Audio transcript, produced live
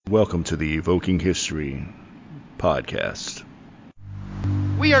Welcome to the Evoking History podcast.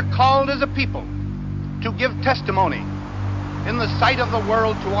 We are called as a people to give testimony in the sight of the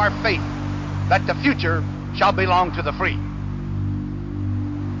world to our faith that the future shall belong to the free.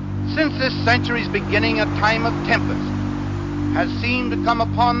 Since this century's beginning, a time of tempest has seemed to come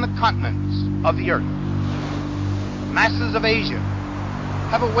upon the continents of the earth. Masses of Asia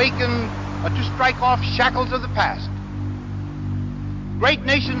have awakened to strike off shackles of the past. Great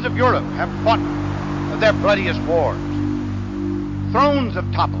nations of Europe have fought their bloodiest wars. Thrones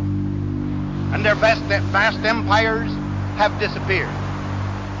have toppled, and their vast empires have disappeared.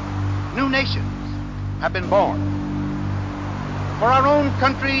 New nations have been born. For our own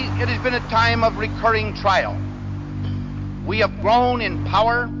country, it has been a time of recurring trial. We have grown in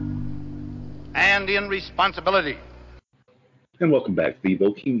power and in responsibility. And welcome back to the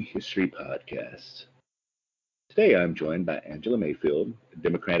Evoking History podcast. Today I'm joined by Angela Mayfield, a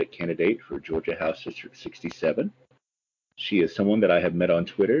Democratic candidate for Georgia House District 67. She is someone that I have met on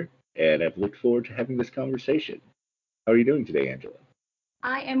Twitter, and I've looked forward to having this conversation. How are you doing today, Angela?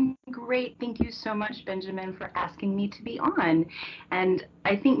 I am great. Thank you so much, Benjamin, for asking me to be on. And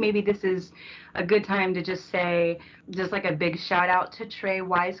I think maybe this is a good time to just say, just like a big shout out to Trey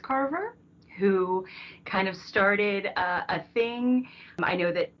Wisecarver, who kind of started a thing. I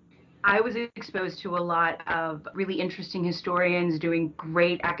know that I was exposed to a lot of really interesting historians doing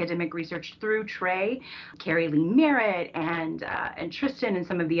great academic research through Trey, Carrie Lee Merritt, and Tristan, and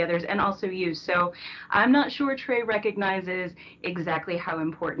some of the others, and also you. So I'm not sure Trey recognizes exactly how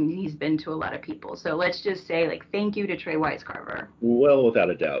important he's been to a lot of people. So let's just say, thank you to Trey Wisecarver. Well, without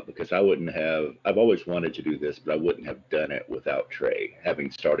a doubt, because I've always wanted to do this, but I wouldn't have done it without Trey,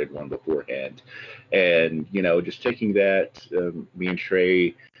 having started one beforehand. And, just taking that, me and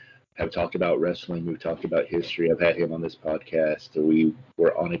Trey have talked about wrestling. We've talked about history. I've had him on this podcast. We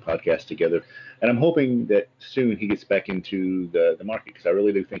were on a podcast together. And I'm hoping that soon he gets back into the market, because I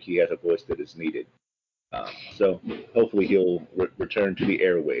really do think he has a voice that is needed. So hopefully he'll return to the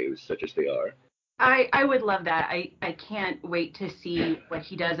airwaves such as they are. I would love that. I can't wait to see what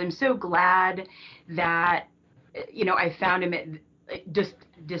he does. I'm so glad that, I found him just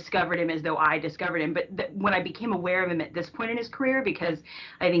discovered him as though I discovered him. But when I became aware of him at this point in his career, because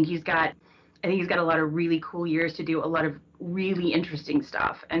I think he's got a lot of really cool years to do a lot of really interesting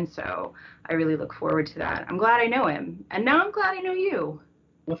stuff. And so I really look forward to that. I'm glad I know him. And now I'm glad I know you.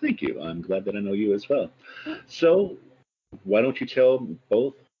 Well, thank you. I'm glad that I know you as well. So why don't you tell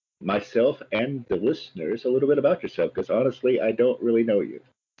both myself and the listeners a little bit about yourself? Because honestly, I don't really know you.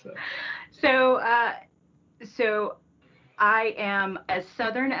 So I am as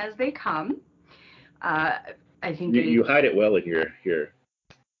Southern as they come. I think you hide it well in your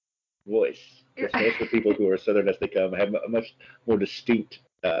voice. Because most of the people who are Southern as they come have a much more distinct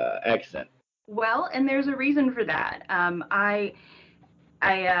accent. Well, and there's a reason for that. I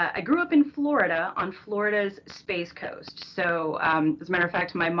grew up in Florida, on Florida's Space Coast. So, as a matter of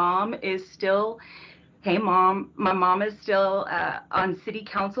fact, my mom is still. Hey, Mom. My mom is still on city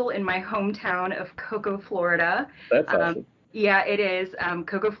council in my hometown of Cocoa, Florida. That's awesome. Yeah, it is.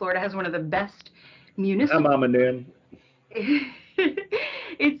 Cocoa, Florida has one of the best municipal. Hi, Mom and Dad.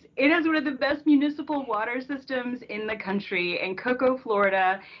 It has one of the best municipal water systems in the country, and Cocoa,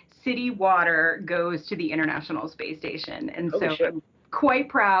 Florida, city water goes to the International Space Station. And so I'm quite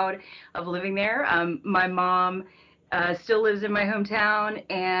proud of living there. My mom still lives in my hometown,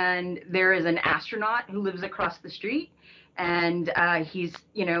 and there is an astronaut who lives across the street, and he's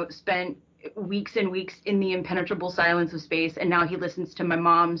spent weeks and weeks in the impenetrable silence of space, and now he listens to my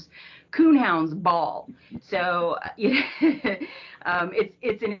mom's coonhounds bawl. So it's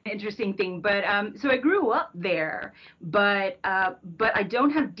an interesting thing. But so I grew up there, but I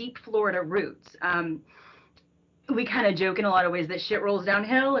don't have deep Florida roots. We kind of joke in a lot of ways that shit rolls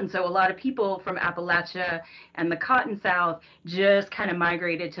downhill, and so a lot of people from Appalachia and the Cotton South just kind of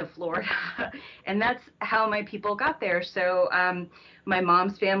migrated to Florida, and that's how my people got there. So my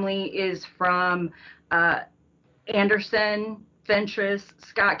mom's family is from Anderson, Fentress,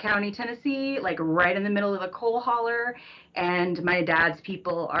 Scott County, Tennessee, right in the middle of the coal holler, and my dad's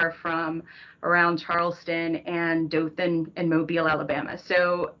people are from around Charleston and Dothan and Mobile, Alabama.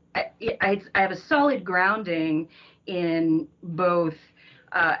 So I have a solid grounding in both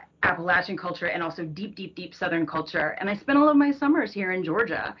Appalachian culture and also deep, deep, deep Southern culture. And I spent all of my summers here in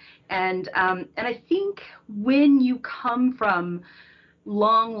Georgia. And I think when you come from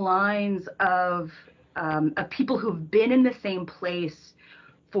long lines of people who've been in the same place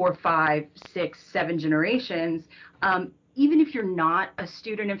for 5, 6, 7 generations, even if you're not a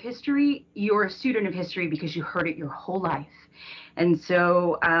student of history, you're a student of history because you heard it your whole life. And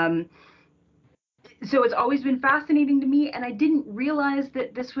so it's always been fascinating to me, and I didn't realize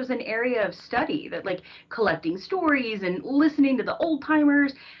that this was an area of study, that like collecting stories and listening to the old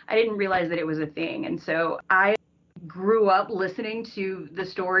timers, I didn't realize that it was a thing. And so I grew up listening to the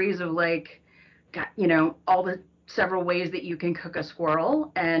stories of like, all the several ways that you can cook a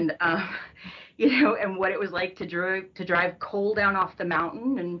squirrel, and and what it was like to drive coal down off the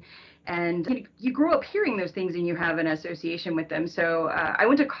mountain, and you grow up hearing those things and you have an association with them. So I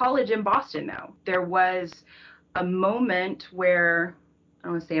went to college in Boston, though. There was a moment where, I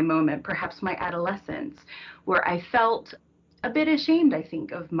don't want to say a moment, perhaps my adolescence, where I felt a bit ashamed, I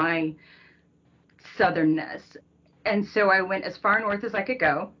think, of my southernness. And so I went as far north as I could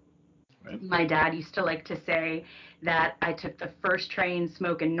go. Right. My dad used to like to say that I took the first train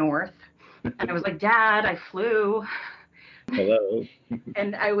smoking north. And I was like, Dad, I flew. Hello.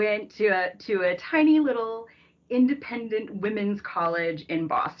 And I went to a tiny little independent women's college in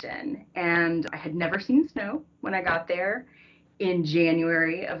Boston. And I had never seen snow when I got there in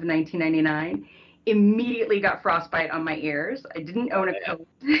January of 1999. Immediately got frostbite on my ears. I didn't own a coat.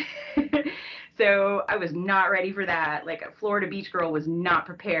 So I was not ready for that. Like a Florida beach girl was not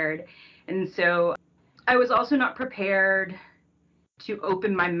prepared. And so I was also not prepared to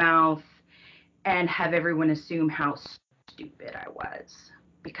open my mouth and have everyone assume how stupid I was,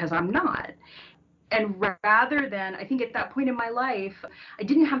 because I'm not. And rather than, I think at that point in my life, I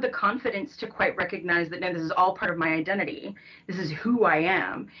didn't have the confidence to quite recognize that, no, this is all part of my identity. This is who I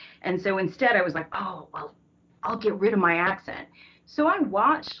am. And so instead I was like, oh, well, I'll get rid of my accent. So I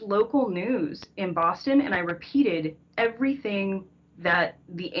watched local news in Boston and I repeated everything that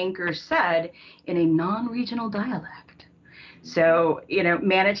the anchor said in a non-regional dialect. So,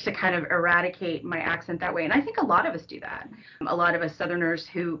 managed to kind of eradicate my accent that way. And I think a lot of us do that. A lot of us Southerners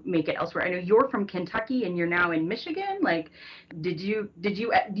who make it elsewhere. I know you're from Kentucky and you're now in Michigan. Like, do you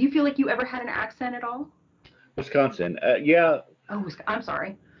feel like you ever had an accent at all? Wisconsin. Yeah. Oh, I'm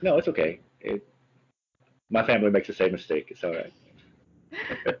sorry. No, it's okay. My family makes the same mistake. It's all right.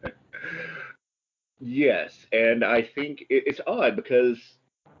 Yes. And I think it's odd because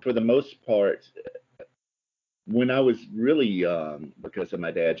for the most part, when I was really young, because of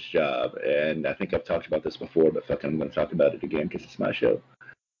my dad's job, and I think I've talked about this before, but fuck, I'm going to talk about it again because it's my show.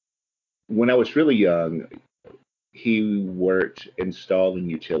 When I was really young, he worked installing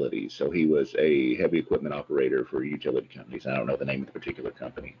utilities. So he was a heavy equipment operator for utility companies. I don't know the name of the particular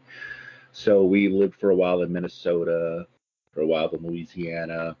company. So we lived for a while in Minnesota, for a while in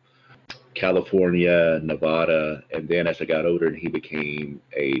Louisiana, California, Nevada, and then as I got older, he became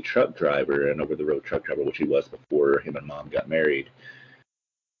a truck driver, an over-the-road truck driver, which he was before him and Mom got married.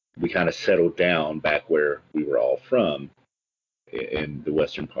 We kind of settled down back where we were all from in the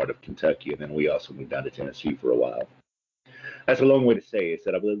western part of Kentucky, and then we also moved down to Tennessee for a while. That's a long way to say is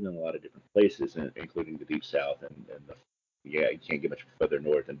that I've lived in a lot of different places, including the Deep South, and you can't get much further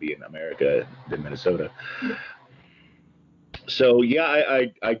north and be in America than Minnesota. So yeah,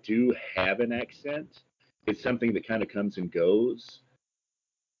 I do have an accent. It's something that kind of comes and goes.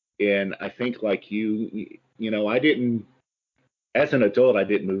 And I think like I didn't, as an adult, I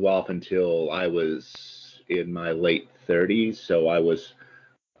didn't move off until I was in my late 30s. So I was,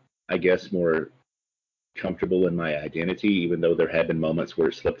 I guess, more comfortable in my identity, even though there had been moments where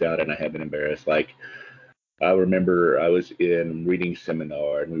it slipped out and I had been embarrassed. Like I remember I was in reading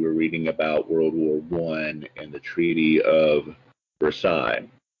seminar and we were reading about World War One and the Treaty of Versailles.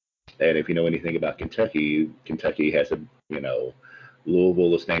 And if you know anything about Kentucky, Kentucky has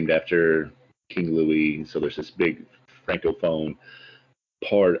Louisville is named after King Louis. So there's this big francophone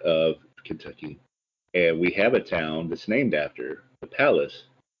part of Kentucky. And we have a town that's named after the palace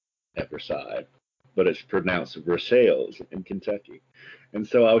at Versailles, but it's pronounced Versailles in Kentucky. And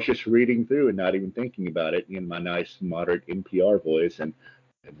so I was just reading through and not even thinking about it in my nice moderate NPR voice. And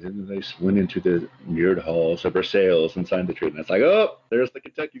then they went into the mirrored halls of Versailles and signed the treaty. And it's like, oh, there's the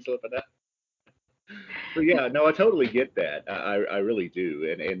Kentucky slipping out. So yeah, no, I totally get that. I really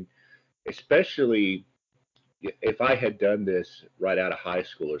do. And especially if I had done this right out of high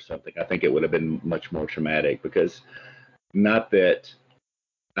school or something, I think it would have been much more traumatic because not that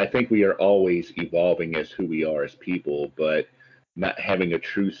I think we are always evolving as who we are as people, but not having a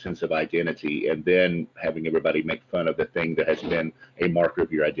true sense of identity and then having everybody make fun of the thing that has been a marker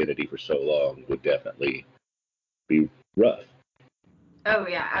of your identity for so long would definitely be rough. Oh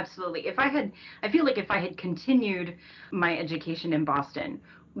yeah, absolutely. I feel like if I had continued my education in Boston,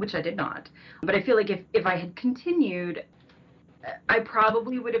 which I did not, but I feel like if I had continued, I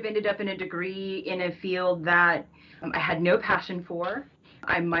probably would have ended up in a degree in a field that I had no passion for.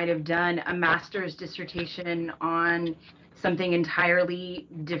 I might have done a master's dissertation on something entirely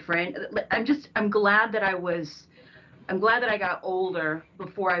different. I'm glad that I got older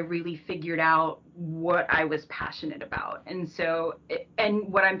before I really figured out what I was passionate about. And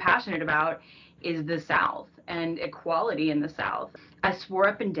what I'm passionate about is the South and equality in the South. I swore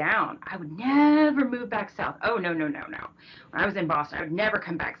up and down I would never move back south. Oh, no, no, no, no. When I was in Boston, I would never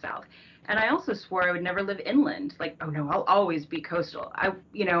come back south. And I also swore I would never live inland. Like, oh no, I'll always be coastal.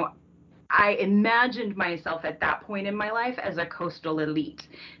 I imagined myself at that point in my life as a coastal elite.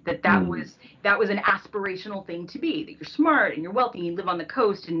 That was an aspirational thing to be. That you're smart and you're wealthy and you live on the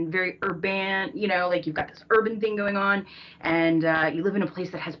coast and very urban. Like you've got this urban thing going on, and you live in a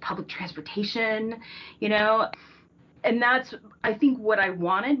place that has public transportation. You know, and that's, I think, what I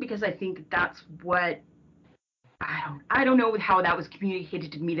wanted, because I think that's what I don't know how that was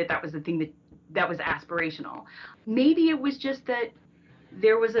communicated to me, that was the thing that was aspirational. Maybe it was just that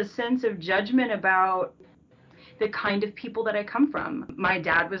there was a sense of judgment about the kind of people that I come from. My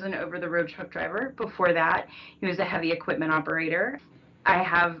dad was an over-the-road truck driver. Before that, he was a heavy equipment operator. I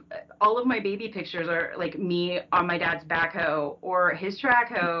have all of my baby pictures are like me on my dad's backhoe or his track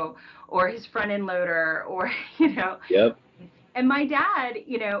hoe or his front end loader, or Yep. And my dad,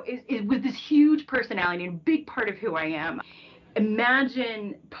 is with this huge personality and a big part of who I am.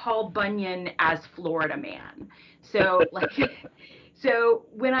 Imagine Paul Bunyan as Florida man. So like, so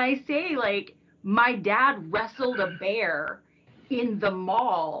when I say like my dad wrestled a bear in the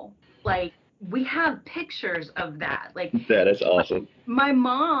mall, like we have pictures of that. Like That is awesome. my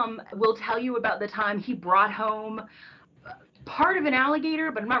mom will tell you about the time he brought home part of an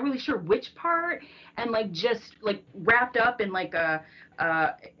alligator, but I'm not really sure which part, and like just like wrapped up in like a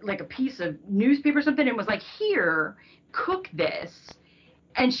piece of newspaper or something, and was like, "Here, cook this."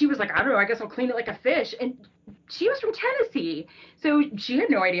 And she was like, "I don't know, I guess I'll clean it like a fish." And she was from Tennessee, so she had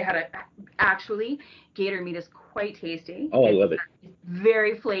no idea how to actually. Gator meat is quite tasty. Oh, I love it. It's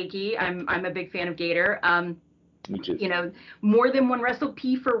very flaky. I'm a big fan of gator. Me too. More than one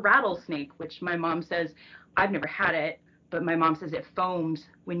recipe for rattlesnake, which my mom says, I've never had it, but my mom says it foams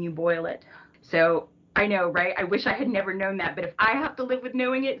when you boil it. So I know, right? I wish I had never known that, but if I have to live with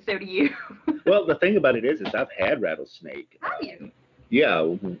knowing it, so do you. Well, the thing about it is I've had rattlesnake. Have you? Yeah,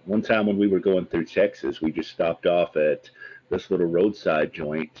 one time when we were going through Texas, we just stopped off at this little roadside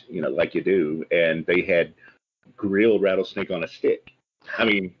joint, like you do, and they had grilled rattlesnake on a stick. I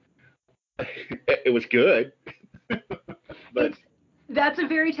mean, it was good, but That's a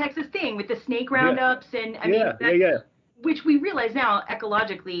very Texas thing with the snake yeah, roundups, and I mean, yeah. which we realize now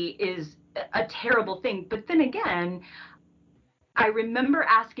ecologically is a terrible thing. But then again, I remember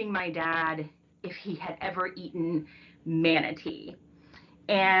asking my dad if he had ever eaten manatee,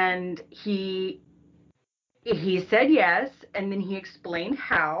 and he said yes, and then he explained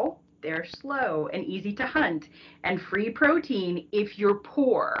how they're slow and easy to hunt and free protein if you're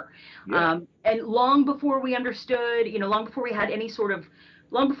poor. Yeah. And long before we understood, long before we had any sort of,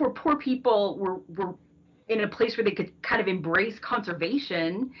 long before poor people were in a place where they could kind of embrace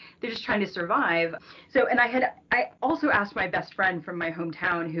conservation, they're just trying to survive. So, and I also asked my best friend from my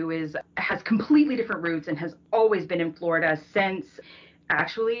hometown, who has completely different roots and has always been in Florida since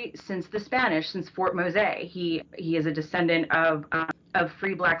the Spanish, since Fort Mose. He is a descendant of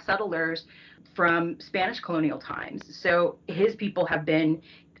free black settlers from Spanish colonial times. So his people have been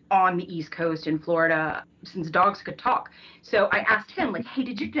on the East Coast in Florida since dogs could talk. So I asked him, like, "Hey,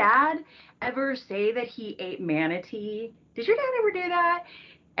 did your dad ever say that he ate manatee? Did your dad ever do that?"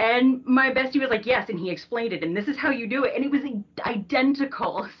 And my bestie was like, "Yes," and he explained it, and this is how you do it, and it was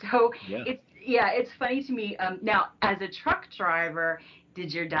identical. So Yeah. it's funny to me. Now, as a truck driver,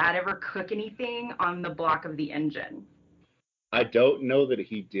 did your dad ever cook anything on the block of the engine? I don't know that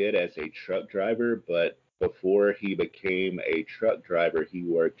he did as a truck driver, but before he became a truck driver, he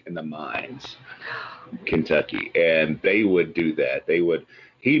worked in the mines, Kentucky, and they would do that.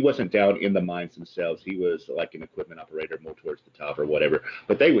 He wasn't down in the mines themselves. He was like an equipment operator more towards the top or whatever.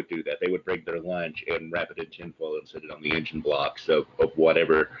 But they would do that. They would bring their lunch and wrap it in tinfoil and set it on the engine blocks of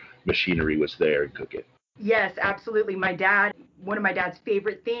whatever machinery was there and cook it. Yes, absolutely. One of my dad's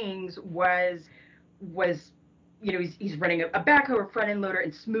favorite things was he's running a backhoe, a front end loader,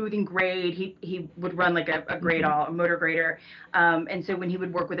 and smoothing grade. He would run like a grade Mm-hmm. all, a motor grader. And so when he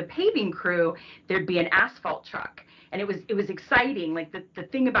would work with a paving crew, there'd be an asphalt truck. And it was exciting. Like the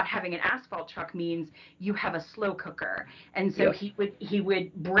thing about having an asphalt truck means you have a slow cooker. And so Yep. he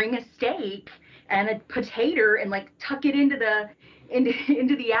would bring a steak and a potato and like tuck it into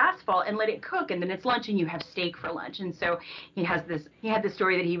the asphalt and let it cook, and then it's lunch and you have steak for lunch. And so he had this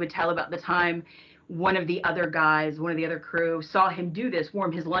story that he would tell about the time one of the other guys, one of the other crew saw him do this,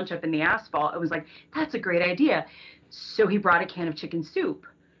 warm his lunch up in the asphalt. It was like, that's a great idea. So he brought a can of chicken soup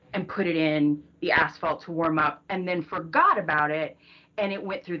and put it in the asphalt to warm up and then forgot about it. And it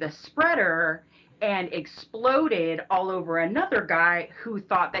went through the spreader and exploded all over another guy who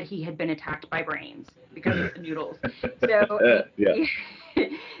thought that he had been attacked by brains because of the noodles. So, Yeah.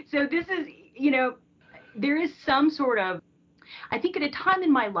 so this is, there is some sort of, I think at a time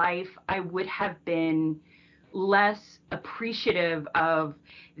in my life, I would have been less appreciative of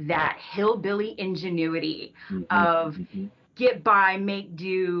that hillbilly ingenuity Mm-hmm. of Mm-hmm. get by, make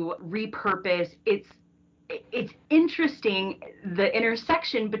do, repurpose. It's interesting the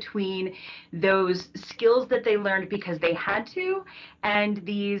intersection between those skills that they learned because they had to and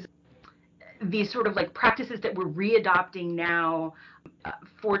these sort of like practices that we're readopting now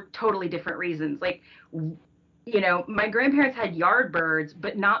for totally different reasons. Like, my grandparents had yard birds,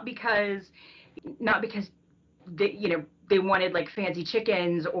 but not because they wanted like fancy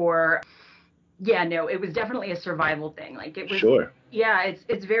chickens or yeah, no, it was definitely a survival thing. Like it was, Sure. yeah,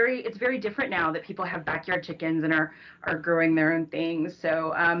 it's very different now that people have backyard chickens and are growing their own things.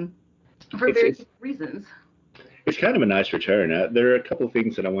 So for It's very it's different reasons. it's kind of a nice return. There are a couple of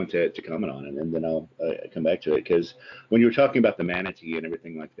things that I want to comment on, and then I'll come back to it. Because when you were talking about the manatee and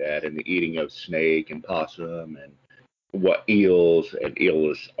everything like that, and the eating of snake and possum, and what eels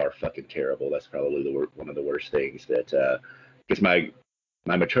are fucking terrible. That's probably one of the worst things that. Because my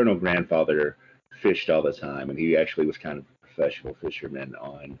maternal grandfather fished all the time, and he actually was kind of a professional fisherman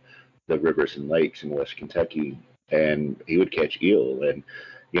on the rivers and lakes in West Kentucky, and he would catch eel. And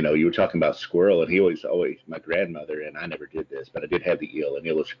you were talking about squirrel, and he always my grandmother, and I never did this, but I did have the eel, and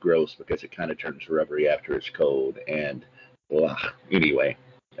eel is gross because it kind of turns rubbery after it's cold, and anyway.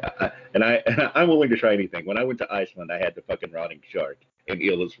 I'm willing to try anything. When I went to Iceland, I had the fucking rotting shark, and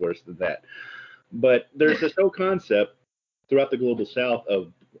eel is worse than that. But there's this whole concept throughout the global south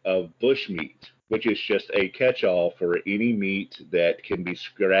of bush meat, which is just a catch-all for any meat that can be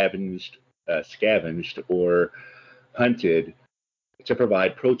scavenged or hunted to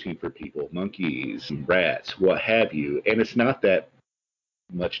provide protein for people, monkeys, rats, what have you. And it's not that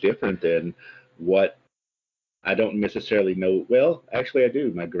much different than what I don't necessarily know. Well, actually, I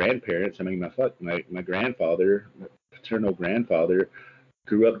do. My grandparents, I mean, my grandfather, paternal grandfather,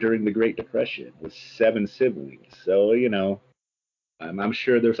 grew up during the Great Depression with 7 siblings. So, I'm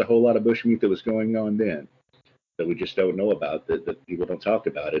sure there's a whole lot of bushmeat that was going on then that we just don't know about, that people don't talk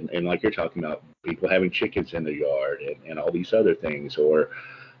about. And like you're talking about, people having chickens in their yard and all these other things. Or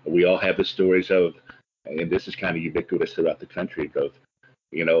we all have the stories of, and this is kind of ubiquitous throughout the country, of,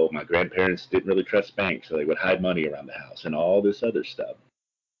 my grandparents didn't really trust banks, so they would hide money around the house and all this other stuff.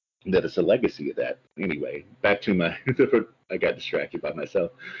 That is a legacy of that. Anyway, back to my, I got distracted by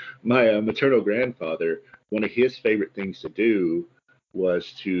myself. My maternal grandfather, one of his favorite things to do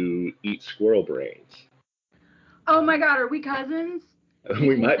was to eat squirrel brains. Oh my God, are we cousins?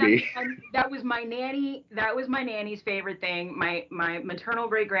 We Because might be. that was my nanny. That was my nanny's favorite thing. My maternal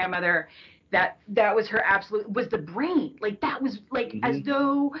great grandmother. That was her absolute was the brain. Like that was like as Hmm.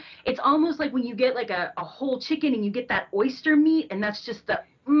 though it's almost like when you get like a whole chicken and you get that oyster meat and that's just the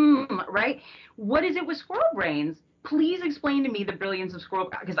right. What is it with squirrel brains? Please explain to me the brilliance of squirrel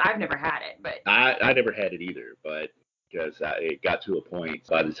because I've never had it. But I never had it either, but because it got to a point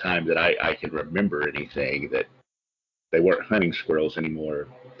by the time that I can remember anything that they weren't hunting squirrels anymore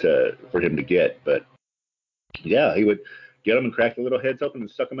for him to get. But yeah, he would get them and crack the little heads open and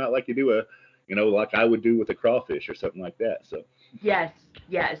suck them out like you do like I would do with a crawfish or something like that. So yes,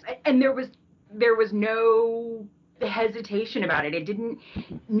 yes, and there was no hesitation about it. It didn't.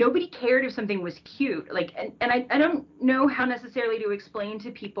 Nobody cared if something was cute. Like, and I don't know how necessarily to explain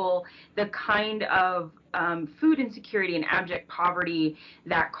to people the kind of food insecurity and abject poverty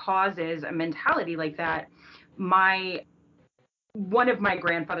that causes a mentality like that. My one of my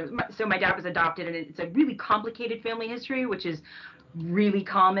grandfathers, so my dad was adopted, and it's a really complicated family history, which is really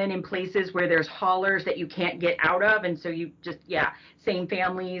common in places where there's haulers that you can't get out of. And so you just, yeah, same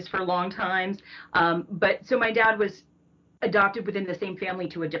families for long times. But so my dad was adopted within the same family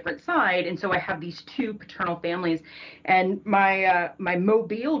to a different side. And so I have these two paternal families. And my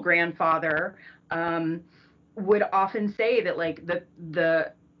Mobile grandfather would often say that like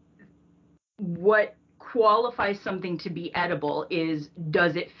the what qualifies something to be edible is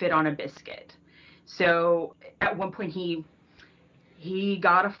does it fit on a biscuit? So at one point he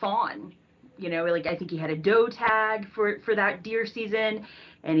got a fawn. Like I think he had a doe tag for that deer season,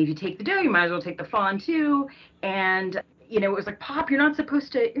 and if you take the doe, you might as well take the fawn too. And it was like, Pop, you're not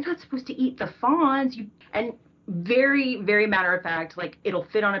supposed to eat the fawns. And very very matter of fact, like it'll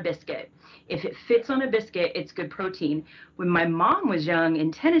fit on a biscuit. If it fits on a biscuit, it's good protein. When my mom was young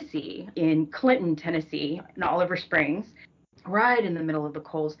in Tennessee, in Clinton, Tennessee, in Oliver Springs, right in the middle of the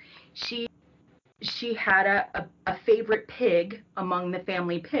coals, she had a favorite pig among the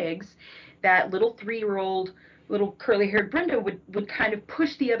family pigs. That little 3-year-old, little curly-haired Brenda would kind of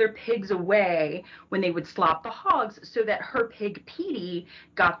push the other pigs away when they would slop the hogs, so that her pig Petey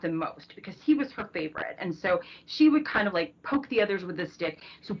got the most, because he was her favorite. And so she would kind of like poke the others with a stick,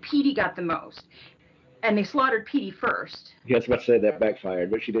 so Petey got the most. And they slaughtered Petey first. Yeah, I was about to say that backfired,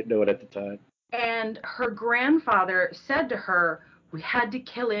 but she didn't know it at the time. And her grandfather said to her, "We had to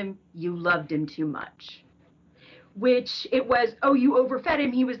kill him. You loved him too much." Which it was, oh, you overfed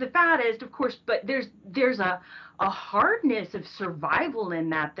him. He was the fattest, of course. But there's a hardness of survival in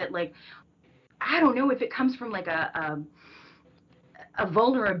that like, I don't know if it comes from like a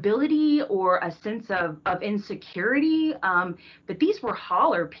vulnerability or a sense of insecurity. But these were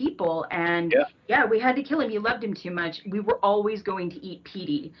holler people, and Yeah. yeah, we had to kill him. You loved him too much. We were always going to eat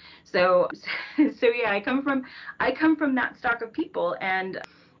Petey. So yeah, I come from that stock of people, and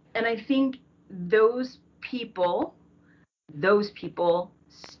I think those people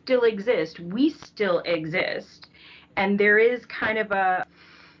still exist. We still exist, and there is kind of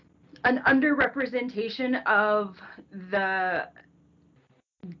an underrepresentation of the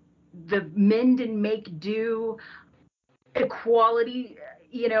mend and make do equality.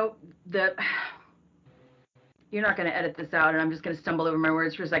 You know, the you're not going to edit this out, and I'm just going to stumble over my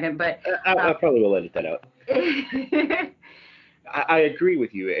words for a second, but I probably will edit that out. I agree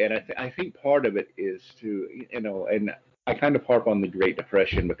with you, and I think part of it is to, and I kind of harp on the Great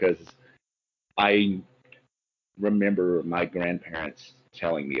Depression because I remember my grandparents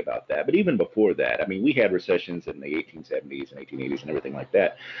telling me about that. But even before that, I mean, we had recessions in the 1870s and 1880s and everything like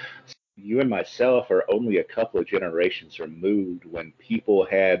that. You and myself are only a couple of generations removed when people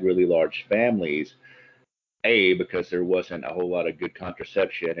had really large families. A, because there wasn't a whole lot of good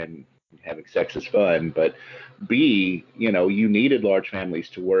contraception and having sex is fun, but B, you needed large families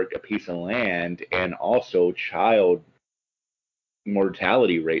to work a piece of land, and also child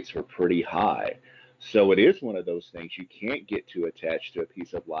mortality rates were pretty high. So it is one of those things you can't get too attached to a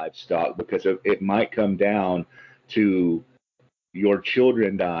piece of livestock, because it might come down to your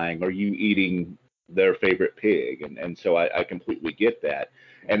children dying or you eating their favorite pig. And so I completely get that.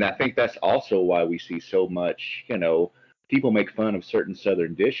 And I think that's also why we see so much, people make fun of certain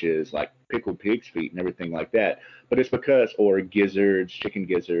Southern dishes like pickled pig's feet and everything like that. But it's because, or gizzards, chicken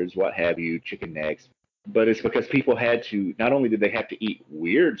gizzards, what have you, chicken necks. But it's because people had to, not only did they have to eat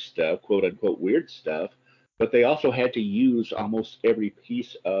weird stuff, quote unquote weird stuff, but they also had to use almost every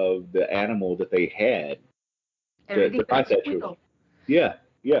piece of the animal that they had to fight that truth. Yeah,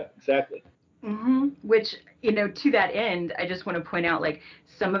 exactly. Which, to that end, I just want to point out, like,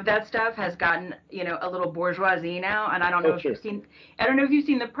 some of that stuff has gotten, a little bourgeoisie now, and I don't know if Sure. you've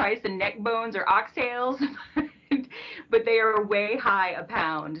seen the price of neck bones or oxtails, but they are way high a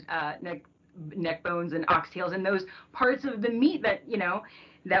pound, neck bones and oxtails, and those parts of the meat that,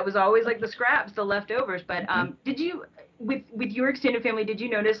 that was always like the scraps, the leftovers. But did you, with your extended family, did you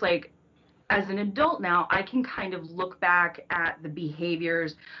notice, like, as an adult now, I can kind of look back at the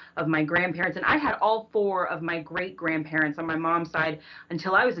behaviors of my grandparents. And I had all 4 of my great grandparents on my mom's side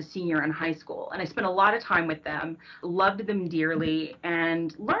until I was a senior in high school. And I spent a lot of time with them, loved them dearly,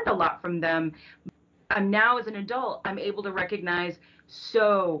 and learned a lot from them. I'm now, as an adult, I'm able to recognize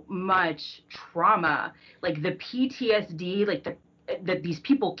so much trauma, like the PTSD, like that these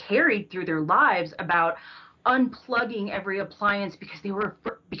people carried through their lives about unplugging every appliance because they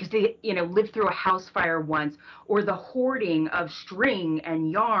lived through a house fire once, or the hoarding of string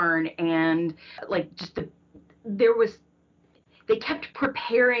and yarn, and like just they kept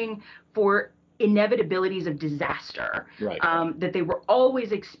preparing for inevitabilities of disaster, right. That they were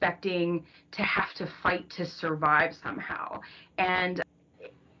always expecting to have to fight to survive somehow. And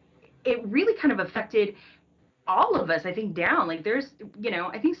it really kind of affected all of us, I think, down. Like, there's,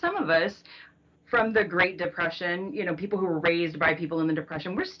 I think some of us from the Great Depression, people who were raised by people in the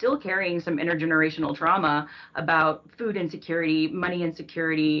Depression, we're still carrying some intergenerational trauma about food insecurity, money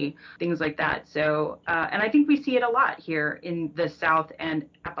insecurity, things like that. So, and I think we see it a lot here in the South and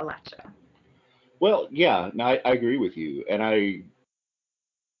Appalachia. Well, yeah, no, I agree with you. And I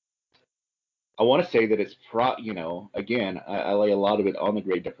want to say that it's again, I lay a lot of it on the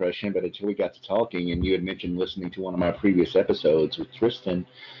Great Depression, but until we got to talking, and you had mentioned listening to one of my previous episodes with Tristan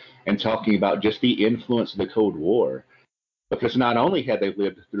and talking about just the influence of the Cold War, because not only had they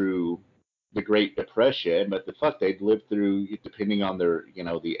lived through the Great Depression, but they'd lived through, depending on their,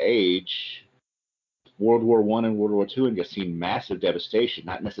 the age, World War I and World War II and just seen massive devastation,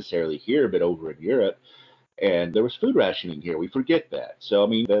 not necessarily here, but over in Europe. And there was food rationing here. We forget that. So, I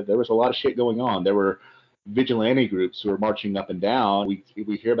mean, there was a lot of shit going on. There were vigilante groups who were marching up and down. We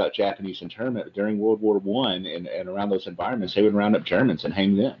hear about Japanese internment during World War I and around those environments. They would round up Germans and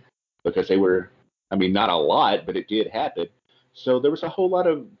hang them because they were, I mean, not a lot, but it did happen. So there was a whole lot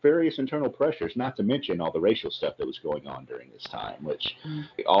of various internal pressures, not to mention all the racial stuff that was going on during this time, which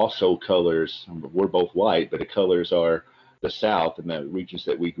also colors, we're both white, but it colors the South and the regions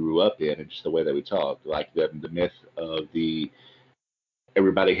that we grew up in and just the way that we talk. Like the myth of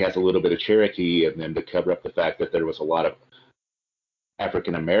everybody has a little bit of Cherokee, and then to cover up the fact that there was a lot of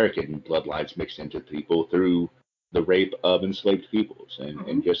African American bloodlines mixed into people through the rape of enslaved peoples,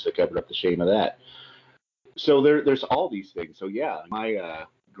 and just to cover up the shame of that. So there's all these things. So yeah, my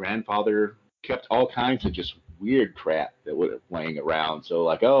grandfather kept all kinds of just weird crap that was laying around. So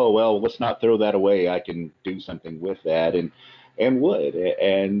like, oh well, let's not throw that away. I can do something with that, and would.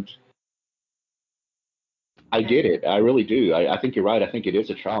 And I get it. I really do. I think you're right. I think it is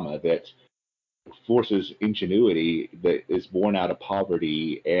a trauma that forces ingenuity that is born out of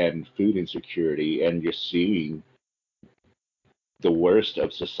poverty and food insecurity and just seeing the worst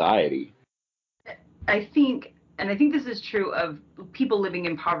of society. I think this is true of people living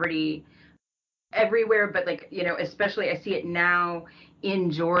in poverty everywhere, but like, you know, especially I see it now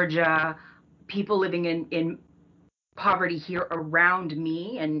in Georgia, people living in poverty here around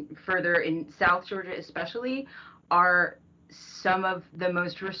me and further in South Georgia especially are some of the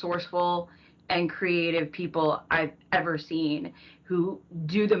most resourceful and creative people I've ever seen, who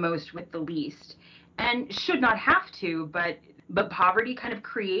do the most with the least and should not have to, but poverty kind of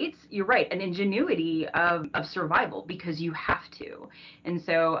creates, you're right, an ingenuity of survival because you have to. And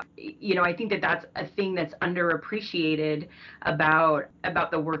so, you know, I think that that's a thing that's underappreciated about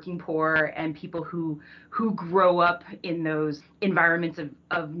the working poor and people who grow up in those environments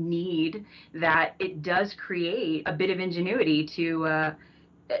of need, that it does create a bit of ingenuity to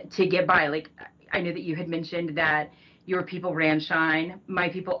get by. Like, I know that you had mentioned that your people ran Shine. My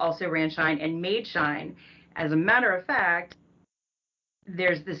people also ran Shine and made Shine. As a matter of fact,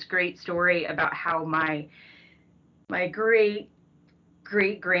 there's this great story about how my great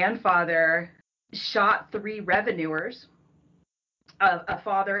grandfather shot 3 revenuers, a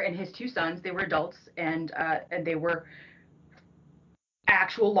father and his 2 sons. They were adults, and they were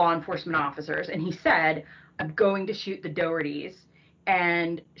actual law enforcement officers. And he said, "I'm going to shoot the Dohertys,"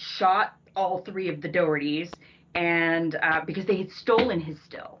 and shot all 3 of the Dohertys, and because they had stolen his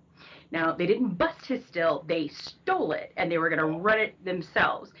still. Now, they didn't bust his still, they stole it, and they were going to run it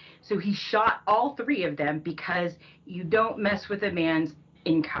themselves. So he shot all 3 of them because you don't mess with a man's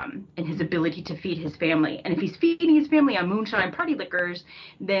income and his ability to feed his family. And if he's feeding his family on moonshine party liquors,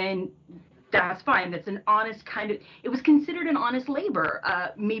 then that's fine. That's an honest kind of, it was considered an honest labor.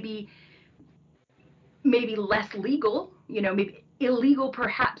 Maybe less legal, you know, maybe illegal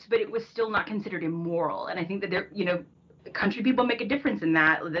perhaps, but it was still not considered immoral. And I think that there, you know, country people make a difference in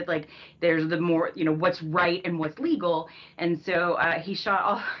that like there's the more, you know, what's right and what's legal. And so he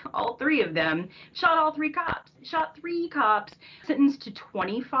shot all 3 of them, shot all 3 cops, shot 3 cops, sentenced to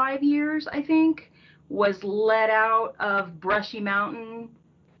 25 years, I think, was let out of Brushy Mountain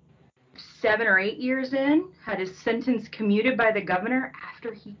 7 or 8 years in, had his sentence commuted by the governor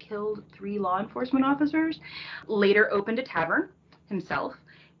after he killed 3 law enforcement officers, later opened a tavern himself,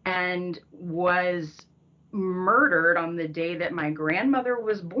 and was murdered on the day that my grandmother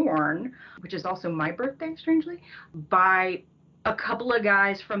was born, which is also my birthday, strangely, by a couple of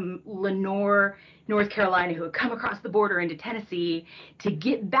guys from Lenoir, North Carolina, who had come across the border into Tennessee to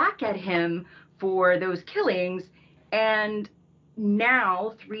get back at him for those killings. And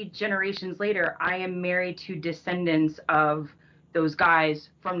now, 3 generations later, I am married to descendants of those guys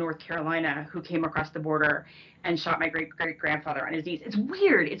from North Carolina who came across the border and shot my great grandfather on his knees. It's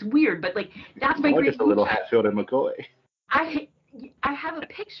weird, but like that's my great. Just a little Hatfield and McCoy. I have a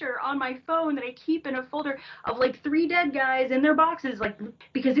picture on my phone that I keep in a folder of like 3 dead guys in their boxes, like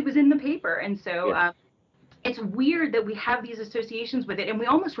because it was in the paper. And so yeah. It's weird that we have these associations with it, and we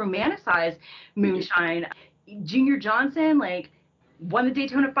almost romanticize moonshine. Junior Johnson, like, won the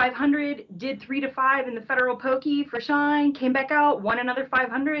Daytona 500, did 3 to 5 in the Federal Pokey for Shine, came back out, won another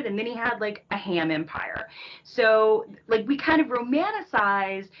 500, and then he had like a ham empire. So like we kind of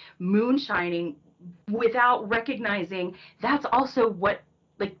romanticize moonshining without recognizing that's also what,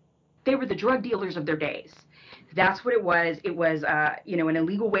 like, they were the drug dealers of their days. That's what it was. It was, you know, an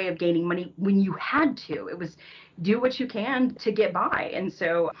illegal way of gaining money when you had to. It was do what you can to get by. And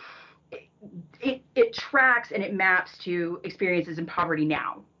so it tracks and it maps to experiences in poverty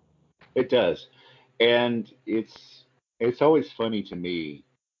now. It does. And it's always funny to me,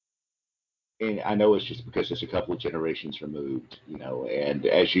 and I know it's just because it's a couple of generations removed, and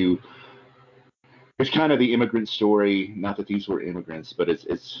it's kind of the immigrant story. Not that these were immigrants, but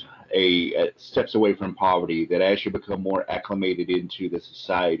it's a steps away from poverty. That as you become more acclimated into the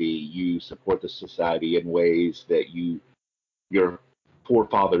society, you support the society in ways that your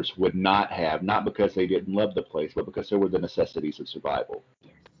forefathers would not have, not because they didn't love the place, but because there were the necessities of survival.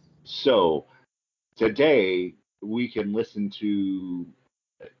 So today we can listen to,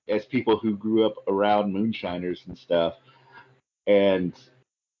 as people who grew up around moonshiners and stuff, and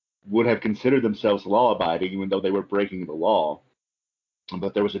would have considered themselves law abiding, even though they were breaking the law.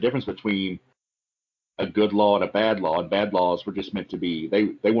 But there was a difference between a good law and a bad law, and bad laws were just meant to be,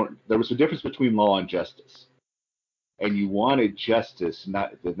 they weren't, there was a difference between law and justice. And you wanted justice,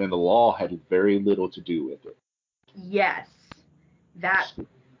 not then the law had very little to do with it. Yes, that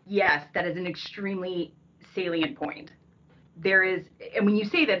yes, that is an extremely salient point. There is, and when you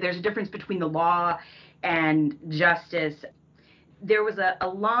say that there's a difference between the law and justice, there was a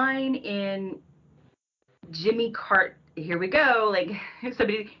line in Jimmy Cart. Here we go. Like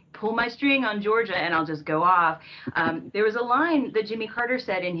somebody pull my string on Georgia, and I'll just go off. There was a line that Jimmy Carter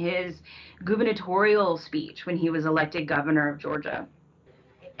said in his gubernatorial speech when he was elected governor of Georgia.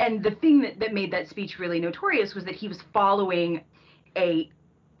 And the thing that made that speech really notorious was that he was following a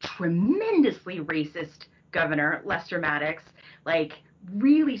tremendously racist governor, Lester Maddox, like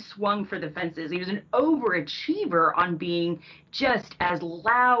really swung for the fences. He was an overachiever on being just as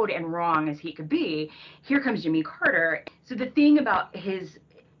loud and wrong as he could be. Here comes Jimmy Carter. So the thing about his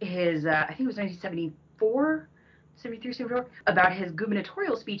I think it was 1974, 73, 74, about his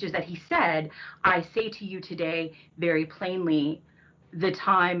gubernatorial speech is that he said, "I say to you today very plainly, the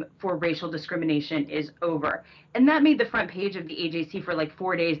time for racial discrimination is over." And that made the front page of the AJC for like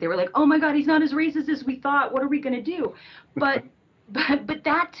 4 days. They were like, "Oh my God, he's not as racist as we thought. What are we going to do?" But but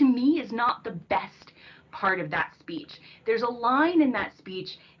that to me is not the best part of that speech. There's a line in that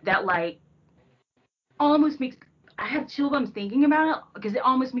speech that like almost makes, I have chill bumps thinking about it because it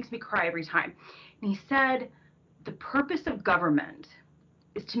almost makes me cry every time. And he said, "The purpose of government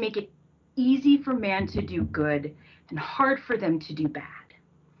is to make it easy for man to do good and hard for them to do bad.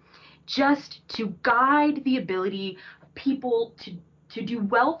 Just to guide the ability of people to do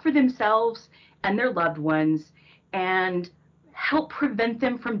well for themselves and their loved ones and help prevent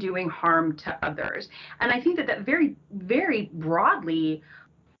them from doing harm to others." And I think that very, very broadly,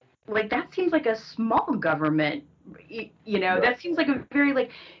 like that seems like a small government, Right. that seems like a very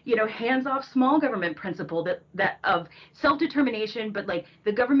like, hands-off small government principle that of self-determination, but like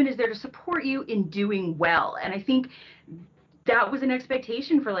the government is there to support you in doing well. And I think that was an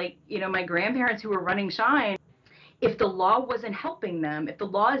expectation for like, my grandparents who were running Shine. If the law wasn't helping them, if the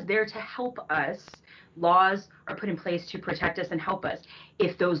law is there to help us, laws are put in place to protect us and help us.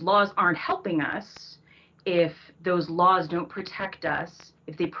 If those laws aren't helping us, if those laws don't protect us,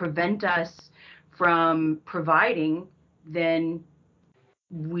 if they prevent us from providing, then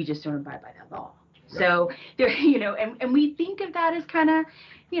we just don't abide by that law. Right. So there, and we think of that as kind of,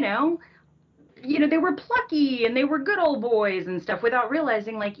 you know, they were plucky and they were good old boys and stuff without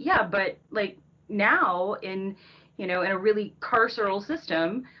realizing like, yeah, but like now in a really carceral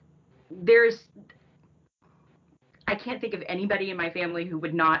system, there's, I can't think of anybody in my family who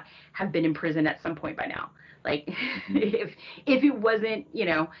would not have been in prison at some point by now. Like if it wasn't,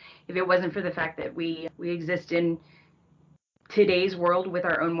 if it wasn't for the fact that we exist in today's world with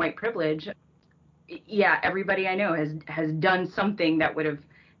our own white privilege, yeah, everybody I know has done something that would have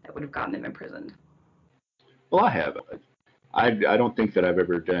gotten them imprisoned. Well, I have. I don't think that I've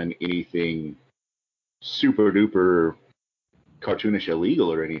ever done anything super duper cartoonish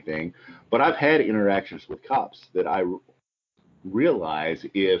illegal or anything, but I've had interactions with cops that I realize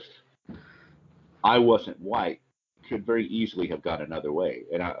if I wasn't white could very easily have gone another way.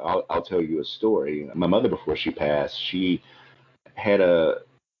 And I'll tell you a story. My mother, before she passed, she had a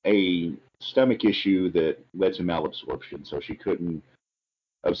stomach issue that led to malabsorption, so she couldn't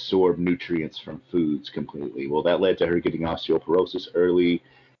absorb nutrients from foods completely. Well, that led to her getting osteoporosis early,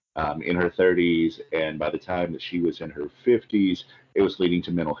 in her 30s, and by the time that she was in her 50s, it was leading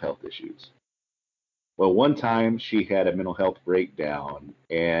to mental health issues. Well, one time she had a mental health breakdown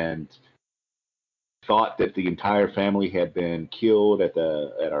and thought that the entire family had been killed at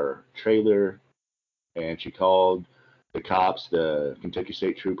our trailer, and she called the cops. The Kentucky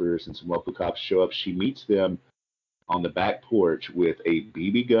State Troopers and some local cops show up. She meets them on the back porch with a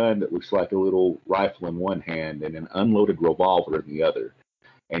BB gun that looks like a little rifle in one hand and an unloaded revolver in the other.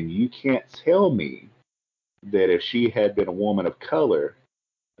 And you can't tell me that if she had been a woman of color,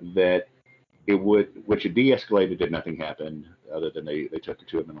 that which it de-escalated and nothing happened other than they took her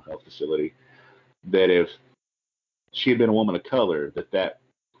to a mental health facility. That if she had been a woman of color, that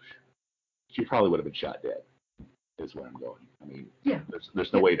she probably would have been shot dead. Is where I'm going. I mean, Yeah.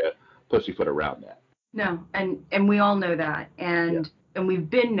 There's no way to pussyfoot around that. No, and we all know that, and we've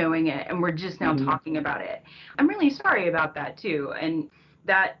been knowing it, and we're just now talking about it. I'm really sorry about that too, and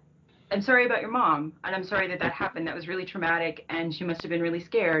that I'm sorry about your mom, and I'm sorry that happened. That was really traumatic, and she must have been really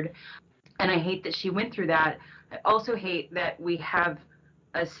scared. And I hate that she went through that. I also hate that we have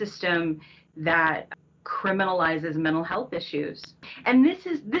a system that criminalizes mental health issues. And this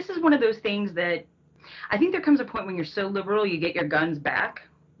is one of those things that I think there comes a point when you're so liberal, you get your guns back.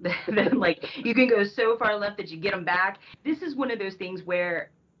 That like you can go so far left that you get them back. This is one of those things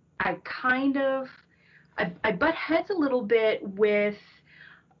where I kind of I butt heads a little bit with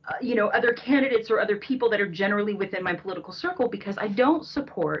other candidates or other people that are generally within my political circle, because I don't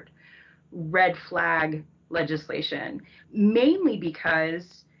support red flag legislation, mainly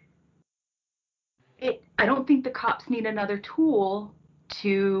because I don't think the cops need another tool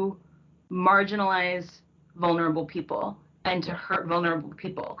to marginalize vulnerable people and to hurt vulnerable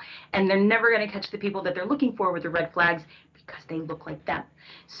people. And they're never going to catch the people that they're looking for with the red flags because they look like them.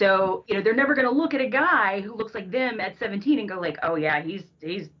 So, they're never going to look at a guy who looks like them at 17 and go like, oh yeah, he's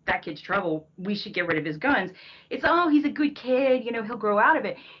that kid's trouble. We should get rid of his guns. It's, oh, he's a good kid. He'll grow out of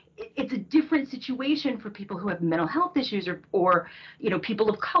it. It's a different situation for people who have mental health issues or people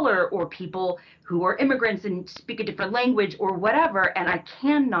of color or people who are immigrants and speak a different language or whatever. And I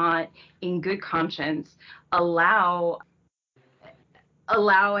cannot, in good conscience, allow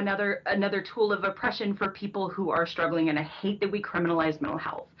another tool of oppression for people who are struggling. And I hate that we criminalize mental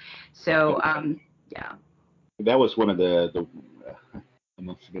health. So, yeah. That was one of the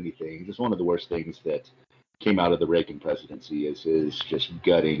amongst many things, it's one of the worst things that came out of the Reagan presidency is his just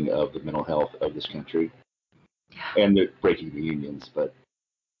gutting of the mental health of this country. Yeah. And the breaking the unions, but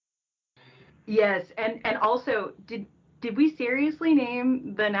yes, and also did we seriously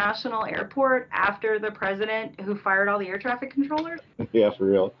name the national airport after the president who fired all the air traffic controllers? Yeah, for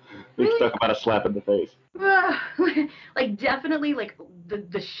real. Really? Talk about a slap in the face. Like definitely like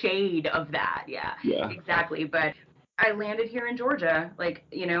the shade of that. Yeah. Exactly. But I landed here in Georgia. Like,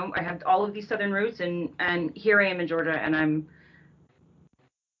 I have all of these southern roots and here I am in Georgia, and I'm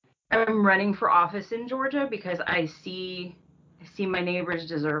running for office in Georgia because I see my neighbors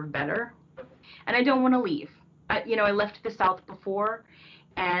deserve better. And I don't want to leave. I left the South before,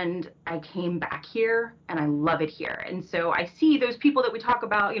 and I came back here, and I love it here. And so I see those people that we talk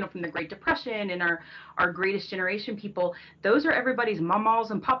about, from the Great Depression and our greatest generation people. Those are everybody's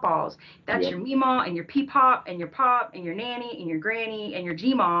mamas and papas. That's your mima and your peepop and your pop and your nanny and your granny and your